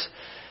 whether it's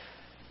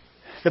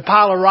the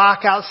pile of rock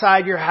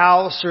outside your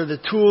house or the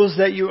tools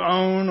that you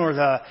own or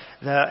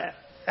the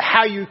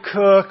how you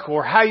cook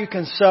or how you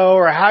can sew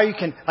or how you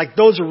can, like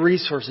those are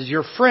resources.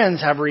 Your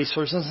friends have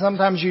resources.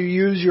 Sometimes you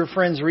use your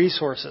friends'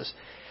 resources.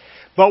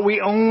 But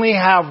we only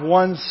have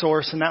one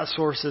source, and that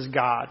source is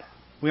God.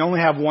 We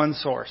only have one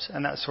source,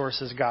 and that source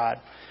is God.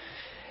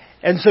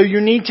 And so you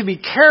need to be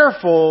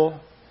careful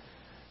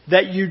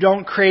that you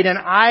don't create an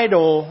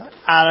idol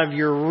out of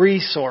your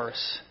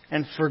resource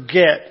and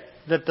forget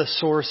that the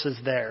source is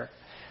there.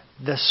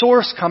 The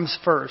source comes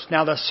first.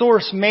 Now, the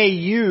source may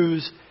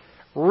use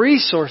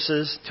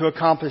resources to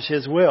accomplish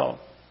His will.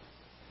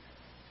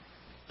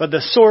 But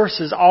the source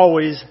is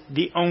always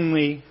the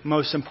only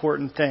most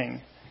important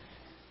thing.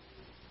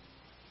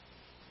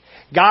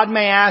 God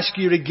may ask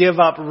you to give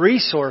up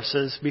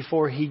resources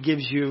before He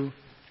gives you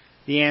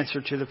the answer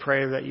to the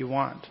prayer that you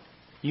want.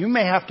 You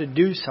may have to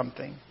do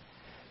something.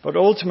 But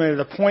ultimately,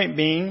 the point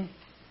being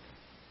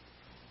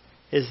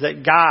is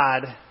that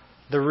God,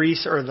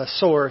 the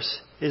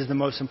source, is the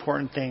most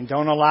important thing.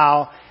 Don't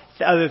allow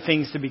the other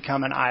things to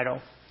become an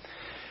idol.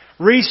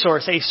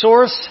 Resource, a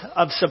source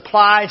of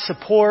supply,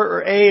 support,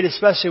 or aid,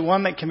 especially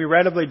one that can be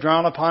readily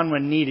drawn upon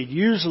when needed.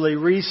 Usually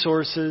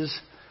resources,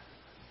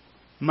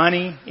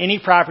 money, any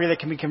property that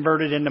can be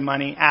converted into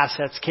money,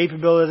 assets,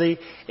 capability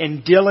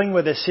in dealing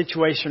with a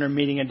situation or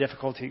meeting a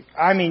difficulty.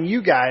 I mean,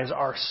 you guys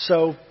are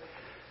so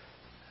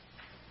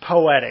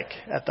poetic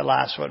at the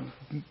last one.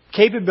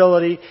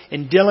 Capability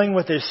in dealing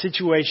with a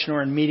situation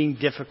or in meeting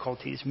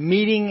difficulties,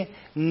 meeting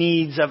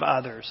needs of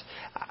others.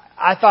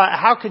 I thought,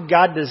 how could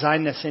God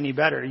design this any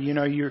better? You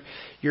know,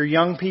 you're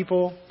young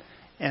people,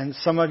 and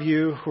some of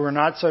you who are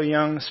not so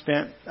young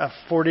spent a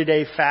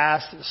 40-day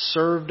fast,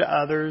 served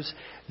others,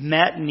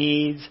 met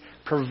needs,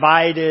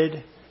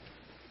 provided.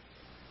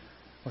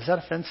 Was that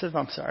offensive?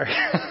 I'm sorry.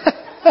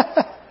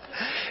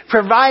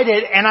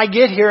 Provided, and I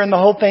get here and the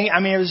whole thing, I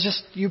mean, it was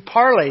just, you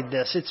parlayed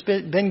this. It's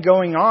been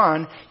going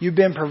on. You've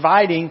been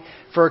providing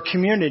for a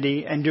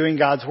community and doing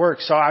God's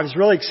work. So I was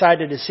really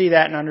excited to see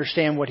that and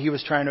understand what He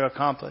was trying to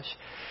accomplish.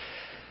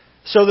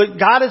 So that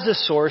God is the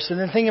source, and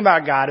the thing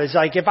about God is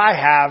like, if I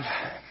have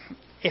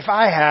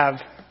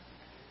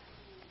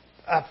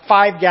a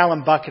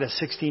 5-gallon bucket of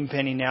 16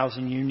 penny nails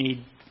and you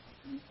need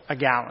a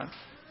gallon,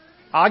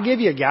 I'll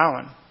give you a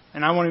gallon.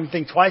 And I won't even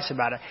think twice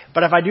about it.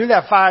 But if I do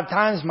that 5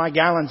 times, my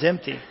gallon's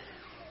empty.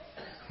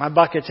 My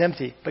bucket's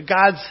empty. But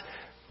God's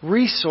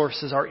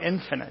resources are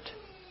infinite.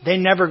 They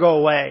never go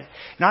away.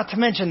 Not to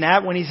mention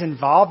that when He's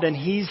involved and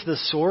He's the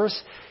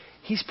source,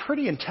 He's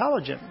pretty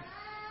intelligent.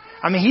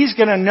 I mean, He's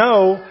going to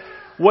know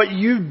what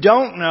you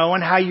don't know,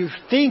 and how you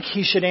think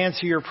He should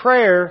answer your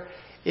prayer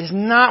is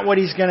not what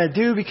He's going to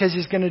do, because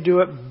He's going to do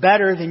it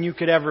better than you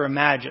could ever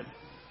imagine.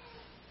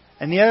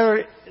 And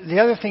the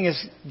other thing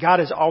is, God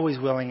is always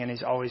willing and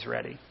He's always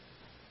ready.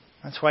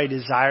 That's why He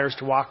desires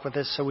to walk with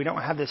us, so we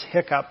don't have this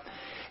hiccup.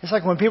 It's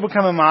like when people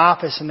come in my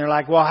office and they're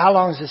like, well, how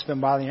long has this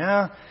been bothering you?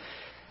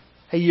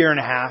 A year and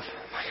a half.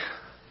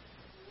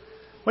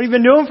 What have you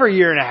been doing for a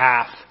year and a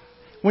half?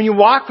 When you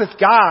walk with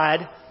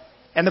God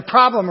and the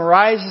problem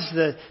arises,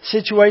 the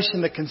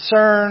situation, the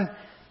concern,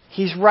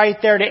 He's right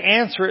there to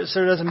answer it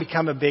so it doesn't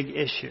become a big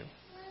issue.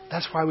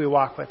 That's why we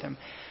walk with Him.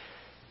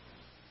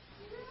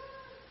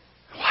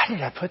 Why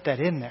did I put that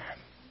in there?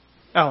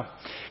 Oh,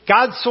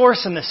 God's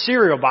source in the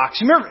cereal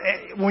box. You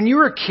remember when you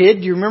were a kid,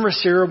 do you remember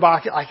cereal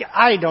box? Like,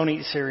 I don't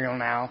eat cereal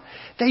now.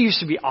 They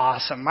used to be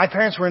awesome. My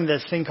parents were into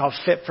this thing called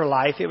Fit for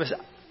Life. It was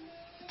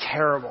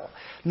terrible.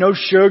 No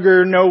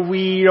sugar, no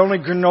wheat, only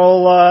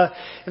granola.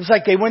 It was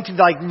like they went to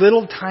like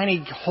little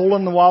tiny hole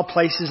in the wall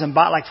places and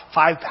bought like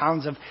 5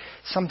 pounds of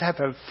some type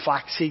of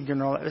flaxseed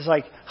granola. It was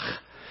like,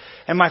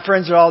 and my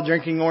friends are all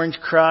drinking Orange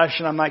Crush,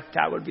 and I'm like,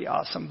 that would be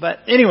awesome. But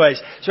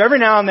anyways, so every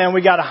now and then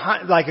we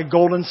got like a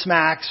Golden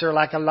Smacks or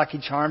like a Lucky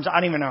Charms. I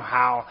don't even know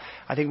how.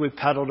 I think we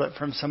peddled it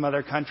from some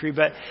other country.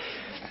 But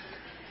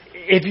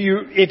if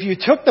you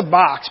took the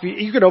box,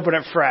 you could open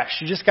it fresh.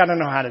 You just got to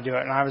know how to do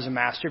it. And I was a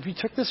master. If you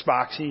took this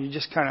box and you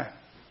just kind of,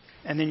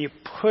 and then you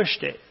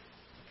pushed it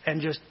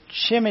and just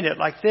shimmied it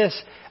like this,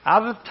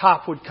 out of the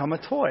top would come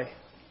a toy.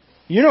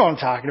 You know what I'm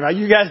talking about.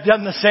 You guys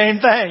done the same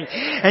thing.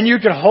 And you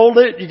can hold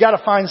it. You got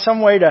to find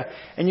some way to,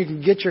 and you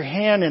can get your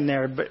hand in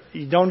there, but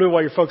you don't do it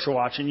while your folks are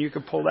watching. You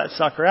can pull that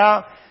sucker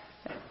out.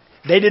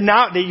 They did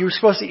not, you were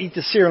supposed to eat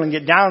the cereal and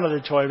get down to the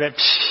toy, but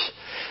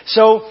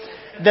so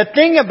the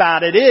thing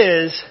about it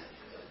is,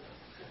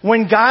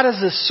 when God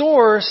is the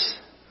source,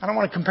 I don't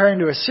want to compare Him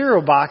to a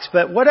cereal box,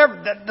 but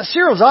whatever, the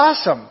cereal's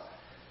awesome.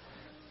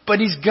 But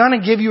He's going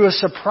to give you a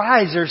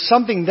surprise. There's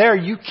something there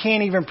you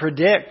can't even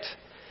predict.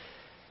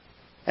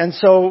 And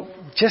so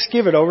just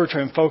give it over to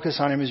Him. Focus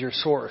on Him as your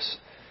source.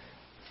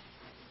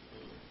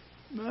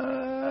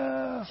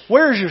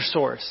 Where is your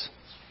source?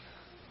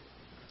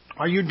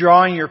 Are you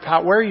drawing your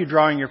power? Where are you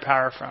drawing your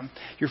power from?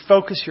 Your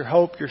focus, your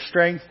hope, your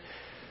strength,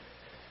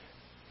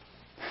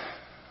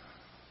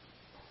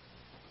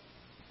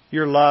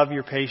 your love,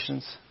 your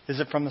patience. Is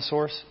it from the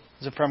source?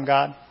 Is it from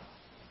God?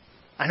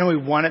 I know we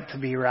want it to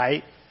be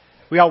right,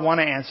 We all want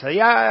to answer,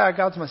 yeah,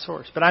 God's my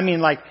source. But I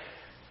mean like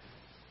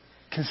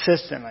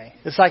consistently.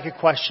 It's like a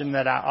question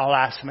that I'll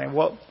ask somebody,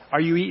 well, are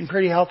you eating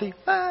pretty healthy?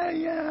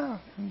 Yeah.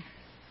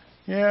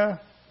 Yeah.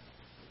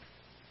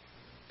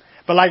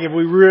 But like if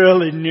we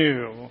really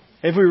knew.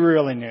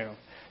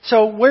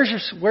 So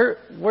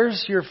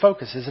where's your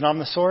focus? Is it on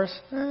the source?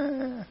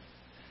 And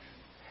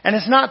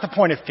it's not to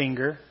point a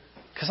finger,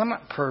 because I'm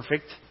not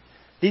perfect.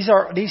 These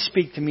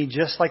speak to me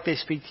just like they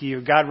speak to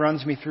you. God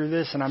runs me through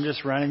this, and I'm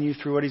just running you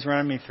through what He's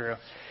running me through.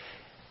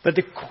 But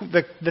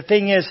the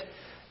thing is,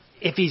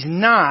 if He's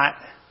not,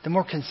 the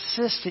more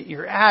consistent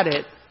you're at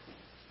it,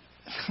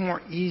 the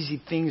more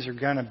easy things are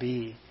going to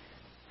be.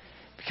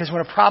 Because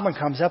when a problem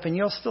comes up, and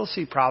you'll still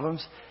see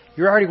problems,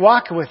 you're already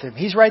walking with Him.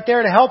 He's right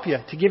there to help you,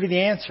 to give you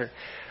the answer.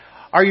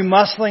 Are you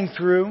muscling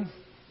through,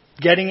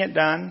 getting it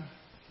done?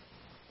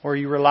 Or are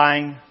you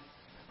relying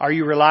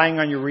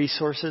on your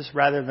resources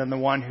rather than the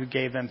one who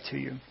gave them to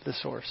you, the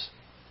source?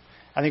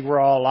 I think we're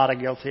all a lot of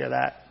guilty of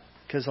that,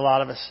 because a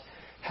lot of us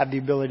have the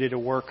ability to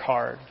work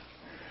hard.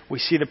 We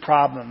see the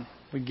problem,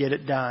 we get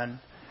it done.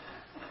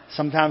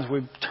 Sometimes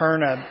we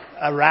turn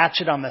a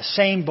ratchet on the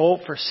same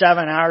bolt for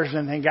 7 hours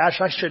and think, gosh,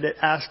 I should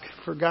ask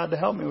for God to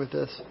help me with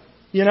this.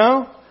 You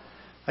know?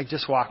 Like,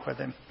 just walk with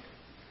Him.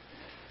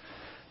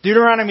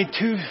 Deuteronomy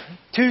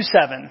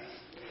 2:7.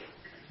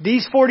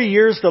 These 40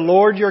 years the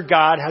Lord your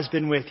God has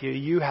been with you.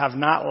 You have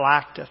not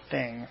lacked a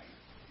thing.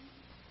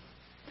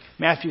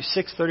 Matthew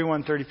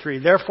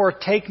 6:31-33. Therefore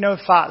take no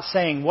thought,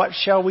 saying, what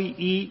shall we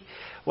eat?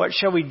 What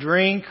shall we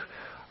drink?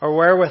 Or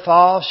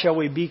wherewithal shall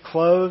we be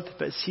clothed?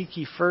 But seek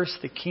ye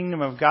first the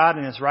kingdom of God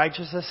and His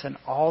righteousness, and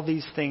all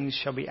these things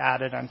shall be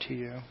added unto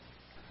you.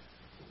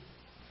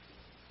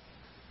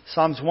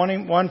 Psalms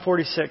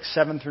 146,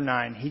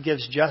 7-9. He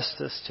gives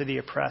justice to the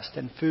oppressed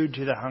and food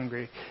to the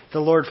hungry. The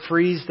Lord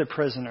frees the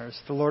prisoners.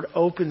 The Lord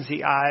opens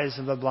the eyes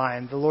of the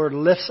blind. The Lord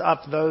lifts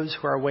up those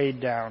who are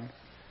weighed down.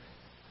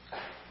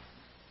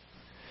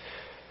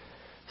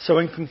 So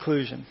in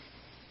conclusion,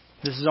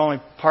 this is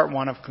only part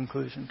one of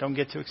conclusion. Don't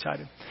get too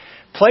excited.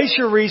 Place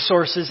your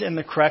resources in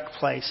the correct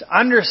place.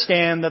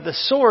 Understand that the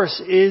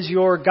source is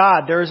your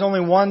God. There is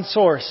only one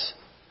source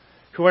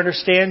who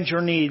understands your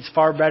needs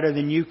far better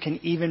than you can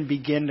even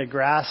begin to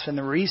grasp. And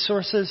the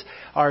resources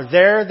are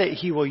there that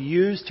He will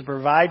use to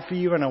provide for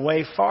you in a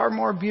way far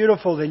more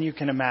beautiful than you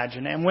can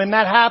imagine. And when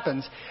that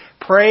happens,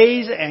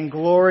 praise and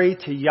glory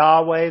to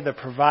Yahweh, the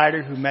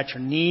provider who met your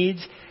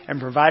needs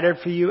and provided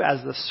for you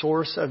as the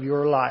source of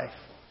your life.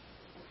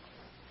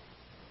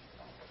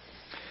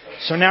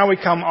 So now we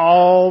come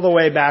all the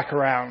way back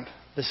around.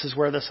 This is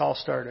where this all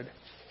started.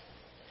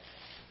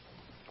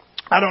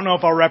 I don't know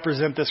if I'll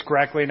represent this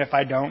correctly, and if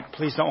I don't,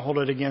 please don't hold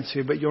it against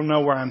me, but you'll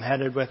know where I'm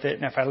headed with it,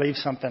 and if I leave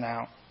something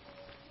out.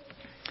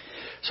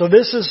 So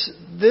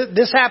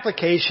this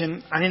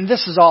application, I mean,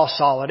 this is all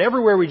solid.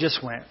 Everywhere we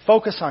just went,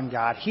 focus on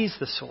God. He's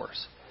the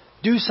source.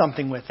 Do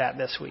something with that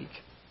this week.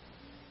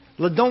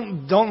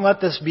 Don't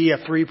let this be a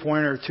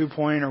 3-point or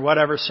 2-point or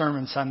whatever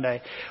sermon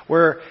Sunday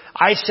where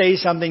I say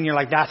something, you're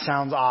like, that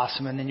sounds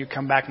awesome, and then you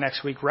come back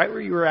next week right where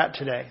you were at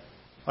today.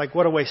 Like,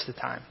 what a waste of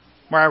time.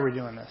 Why are we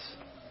doing this?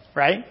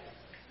 Right?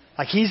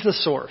 Like, He's the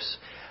source.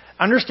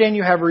 Understand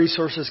you have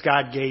resources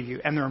God gave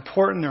you, and they're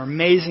important, they're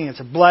amazing, it's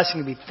a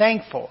blessing to be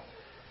thankful.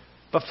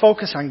 But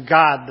focus on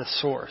God, the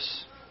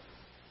source.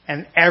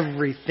 And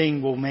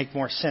everything will make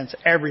more sense.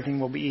 Everything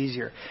will be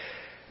easier.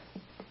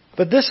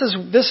 But this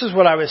is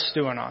what I was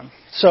stewing on.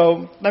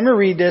 So let me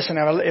read this, and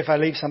if I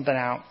leave something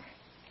out.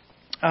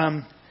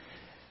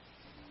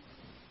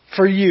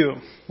 For you,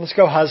 let's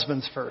go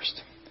husbands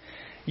first.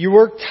 You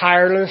work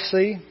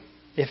tirelessly.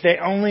 If they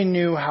only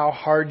knew how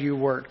hard you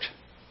worked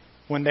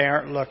when they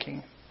aren't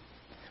looking.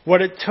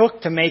 What it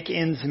took to make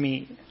ends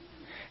meet.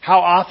 How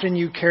often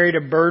you carried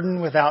a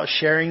burden without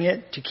sharing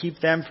it to keep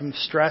them from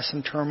stress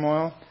and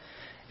turmoil.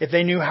 If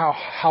they knew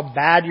how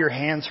bad your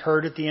hands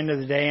hurt at the end of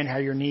the day and how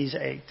your knees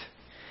ached.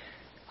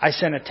 I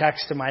sent a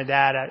text to my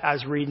dad. I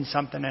was reading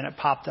something and it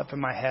popped up in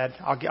my head.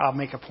 I'll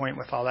make a point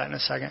with all that in a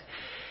second.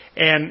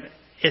 And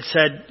it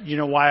said, you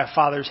know, why a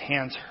father's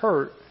hands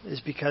hurt is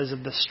because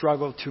of the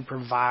struggle to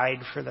provide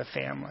for the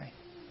family.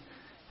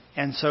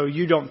 And so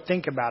you don't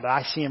think about it.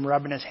 I see him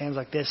rubbing his hands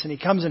like this, and he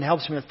comes and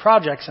helps me with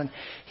projects, and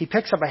he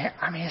picks up a hammer.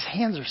 I mean, his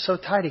hands are so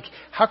tight.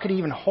 How could he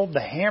even hold the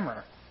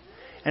hammer?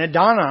 And it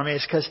dawned on me,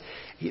 it's because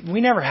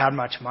we never had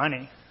much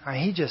money. I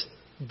mean, he just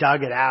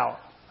dug it out.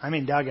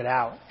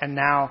 And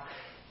now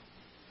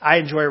I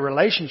enjoy a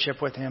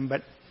relationship with him,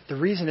 but the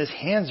reason his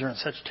hands are in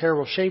such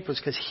terrible shape was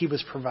because he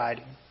was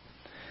providing.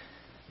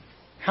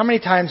 How many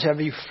times have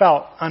you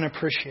felt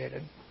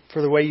unappreciated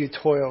for the way you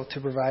toil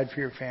to provide for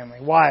your family?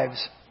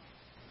 Wives,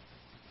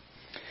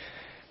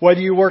 whether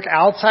you work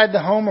outside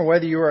the home or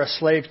whether you are a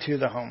slave to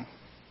the home,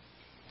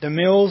 the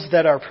meals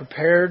that are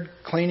prepared,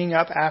 cleaning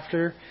up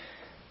after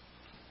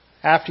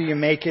you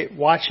make it,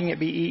 watching it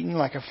be eaten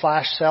like a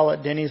flash sale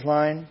at Denny's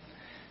line,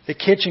 the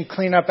kitchen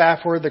cleanup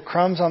afterward, the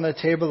crumbs on the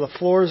table, the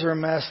floors are a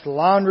mess, the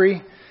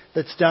laundry,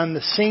 that's done,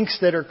 the sinks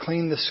that are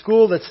clean, the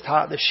school that's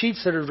taught, the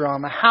sheets that are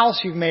drawn, the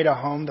house you've made a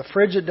home, the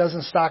fridge that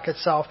doesn't stock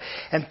itself,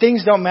 and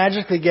things don't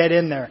magically get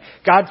in there.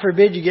 God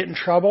forbid you get in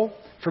trouble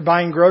for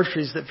buying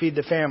groceries that feed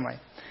the family.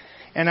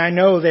 And I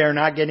know they are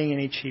not getting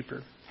any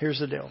cheaper. Here's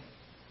the deal.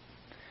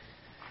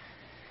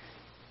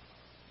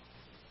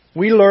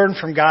 We learn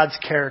from God's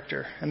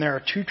character, and there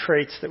are two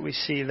traits that we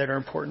see that are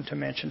important to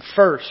mention.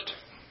 First,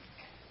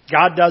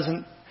 God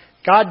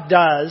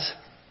does,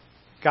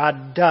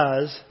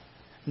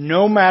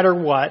 no matter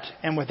what,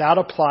 and without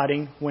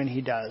applauding when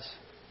He does.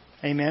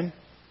 Amen?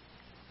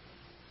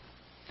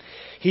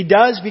 He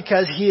does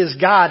because He is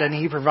God and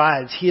He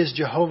provides. He is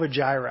Jehovah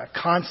Jireh.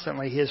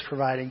 Constantly He is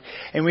providing.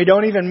 And we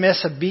don't even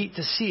miss a beat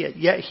to see it.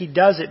 Yet He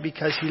does it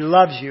because He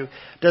loves you.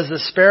 Does the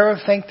sparrow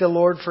thank the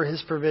Lord for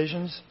His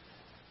provisions?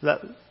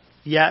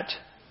 Yet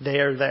they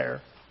are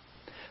there.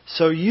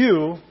 So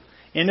you,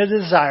 in a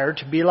desire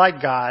to be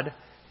like God,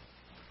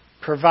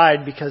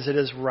 provide because it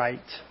is right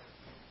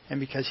and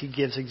because He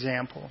gives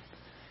example.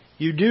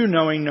 You do,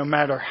 knowing no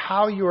matter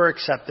how you are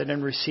accepted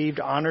and received,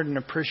 honored and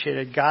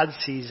appreciated, God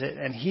sees it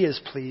and He is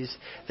pleased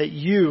that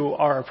you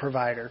are a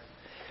provider.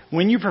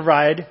 When you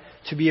provide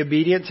to be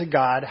obedient to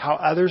God, how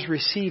others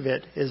receive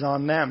it is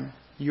on them.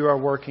 You are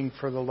working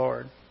for the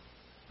Lord.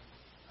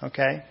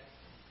 Okay?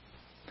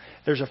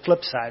 There's a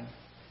flip side.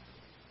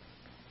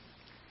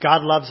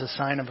 God loves a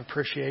sign of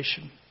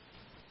appreciation.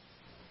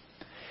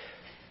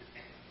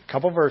 A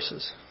couple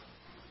verses.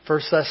 1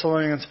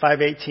 Thessalonians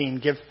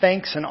 5:18. Give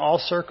thanks in all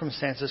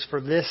circumstances, for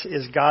this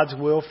is God's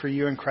will for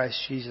you in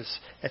Christ Jesus.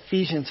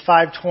 Ephesians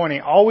 5:20.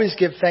 Always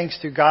give thanks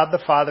to God the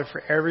Father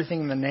for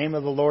everything in the name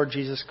of the Lord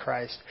Jesus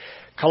Christ.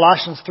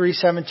 Colossians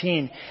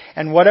 3:17.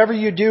 And whatever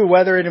you do,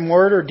 whether in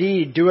word or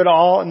deed, do it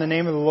all in the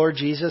name of the Lord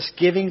Jesus,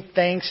 giving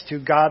thanks to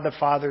God the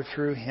Father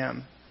through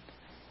Him.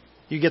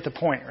 You get the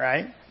point,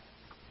 right?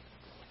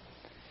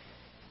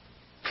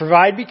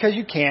 Provide because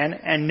you can,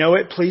 and know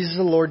it pleases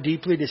the Lord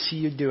deeply to see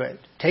you do it.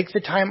 Take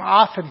the time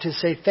often to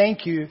say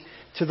thank you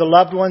to the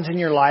loved ones in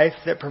your life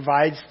that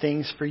provides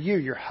things for you.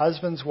 Your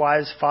husbands,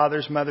 wives,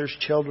 fathers, mothers,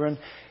 children,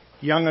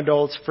 young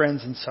adults,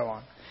 friends, and so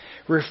on.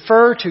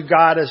 Refer to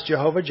God as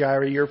Jehovah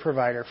Jireh, your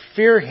provider.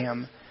 Fear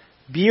Him,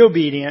 be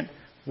obedient,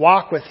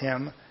 walk with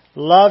Him,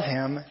 love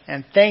Him,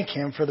 and thank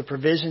Him for the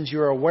provisions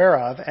you are aware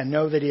of, and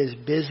know that He is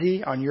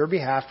busy on your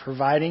behalf,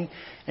 providing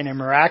in a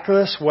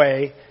miraculous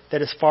way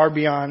that is far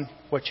beyond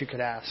what you could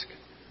ask.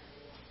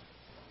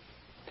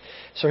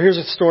 So here's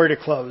a story to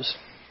close.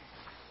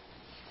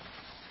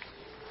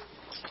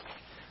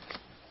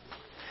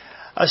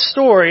 A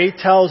story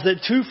tells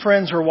that two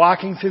friends were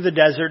walking through the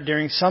desert.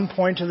 During some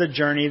point of the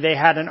journey, they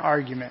had an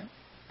argument.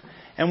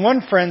 And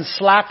one friend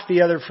slapped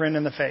the other friend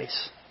in the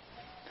face.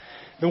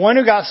 The one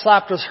who got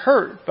slapped was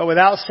hurt, but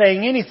without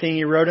saying anything,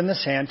 he wrote in the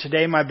sand,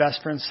 "Today my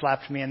best friend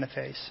slapped me in the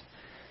face."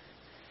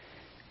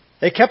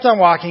 They kept on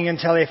walking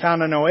until they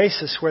found an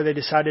oasis where they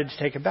decided to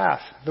take a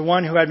bath. The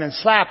one who had been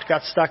slapped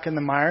got stuck in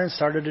the mire and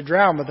started to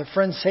drown, but the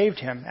friend saved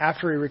him.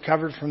 After he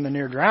recovered from the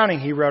near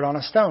drowning, he wrote on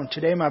a stone,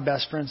 "Today my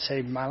best friend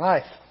saved my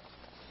life."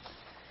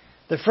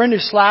 The friend who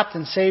slapped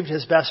and saved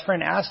his best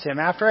friend asked him,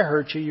 "After I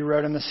hurt you, you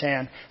wrote in the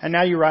sand, and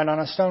now you write on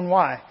a stone.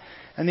 Why?"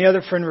 And the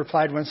other friend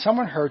replied, "When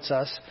someone hurts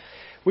us,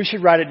 we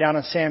should write it down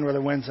in sand where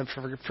the winds of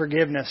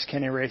forgiveness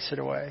can erase it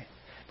away.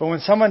 But when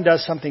someone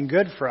does something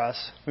good for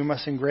us, we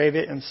must engrave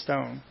it in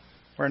stone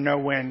where no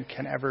wind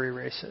can ever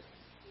erase it."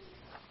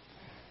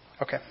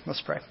 Okay,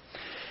 let's pray.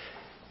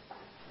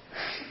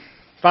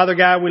 Father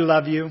God, we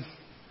love you.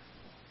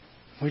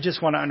 We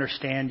just want to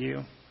understand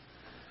you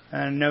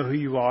and know who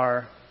you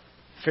are,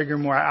 figure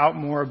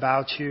more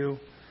about you,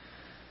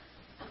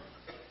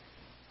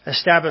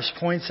 establish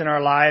points in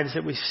our lives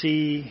that we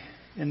see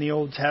in the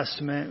Old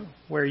Testament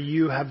where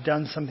you have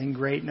done something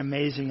great and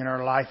amazing in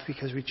our life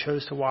because we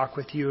chose to walk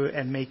with you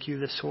and make you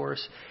the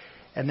source,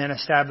 and then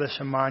establish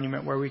a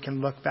monument where we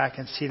can look back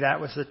and see that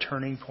was the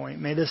turning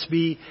point. May this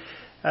be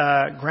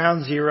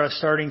ground zero, a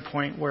starting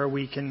point where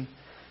we can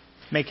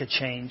make a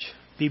change,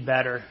 be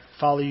better,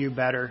 follow you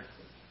better,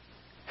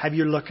 have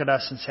you look at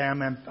us and say,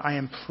 I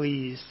am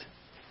pleased.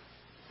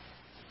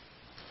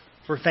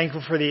 We're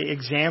thankful for the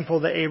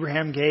example that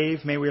Abraham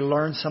gave. May we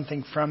learn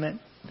something from it.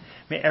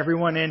 May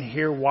everyone in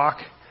here walk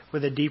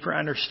with a deeper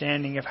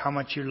understanding of how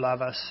much you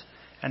love us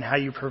and how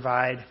you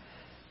provide,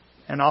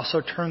 and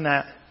also turn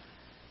that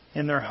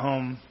in their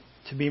home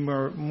to be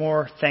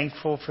more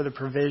thankful for the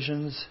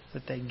provisions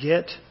that they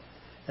get,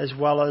 as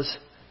well as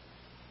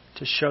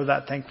to show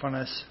that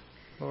thankfulness,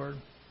 Lord.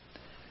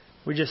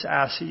 We just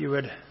ask that you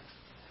would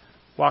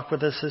walk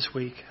with us this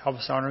week. Help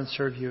us honor and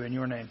serve you in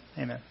your name.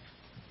 Amen.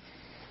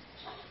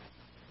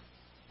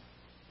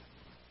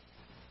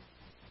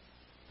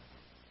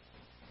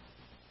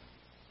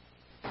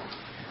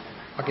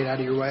 I'll get out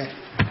of your way.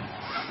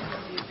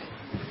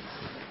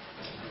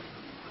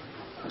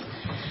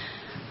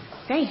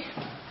 Okay.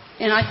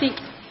 And I think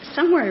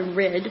somewhere I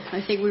read,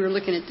 I think we were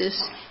looking at this,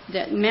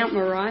 that Mount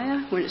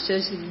Moriah, when it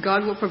says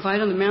God will provide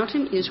on the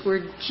mountain, is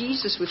where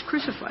Jesus was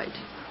crucified.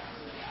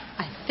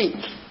 I think.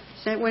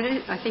 Is that what it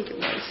is? I think it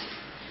was.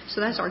 So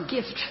that's our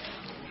gift.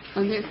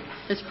 on there.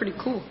 That's pretty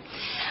cool.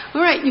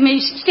 All right, you may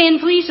stand,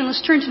 please, and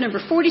let's turn to number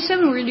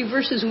 47. We're going to do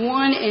verses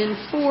 1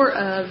 and 4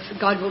 of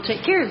God Will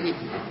Take Care of You.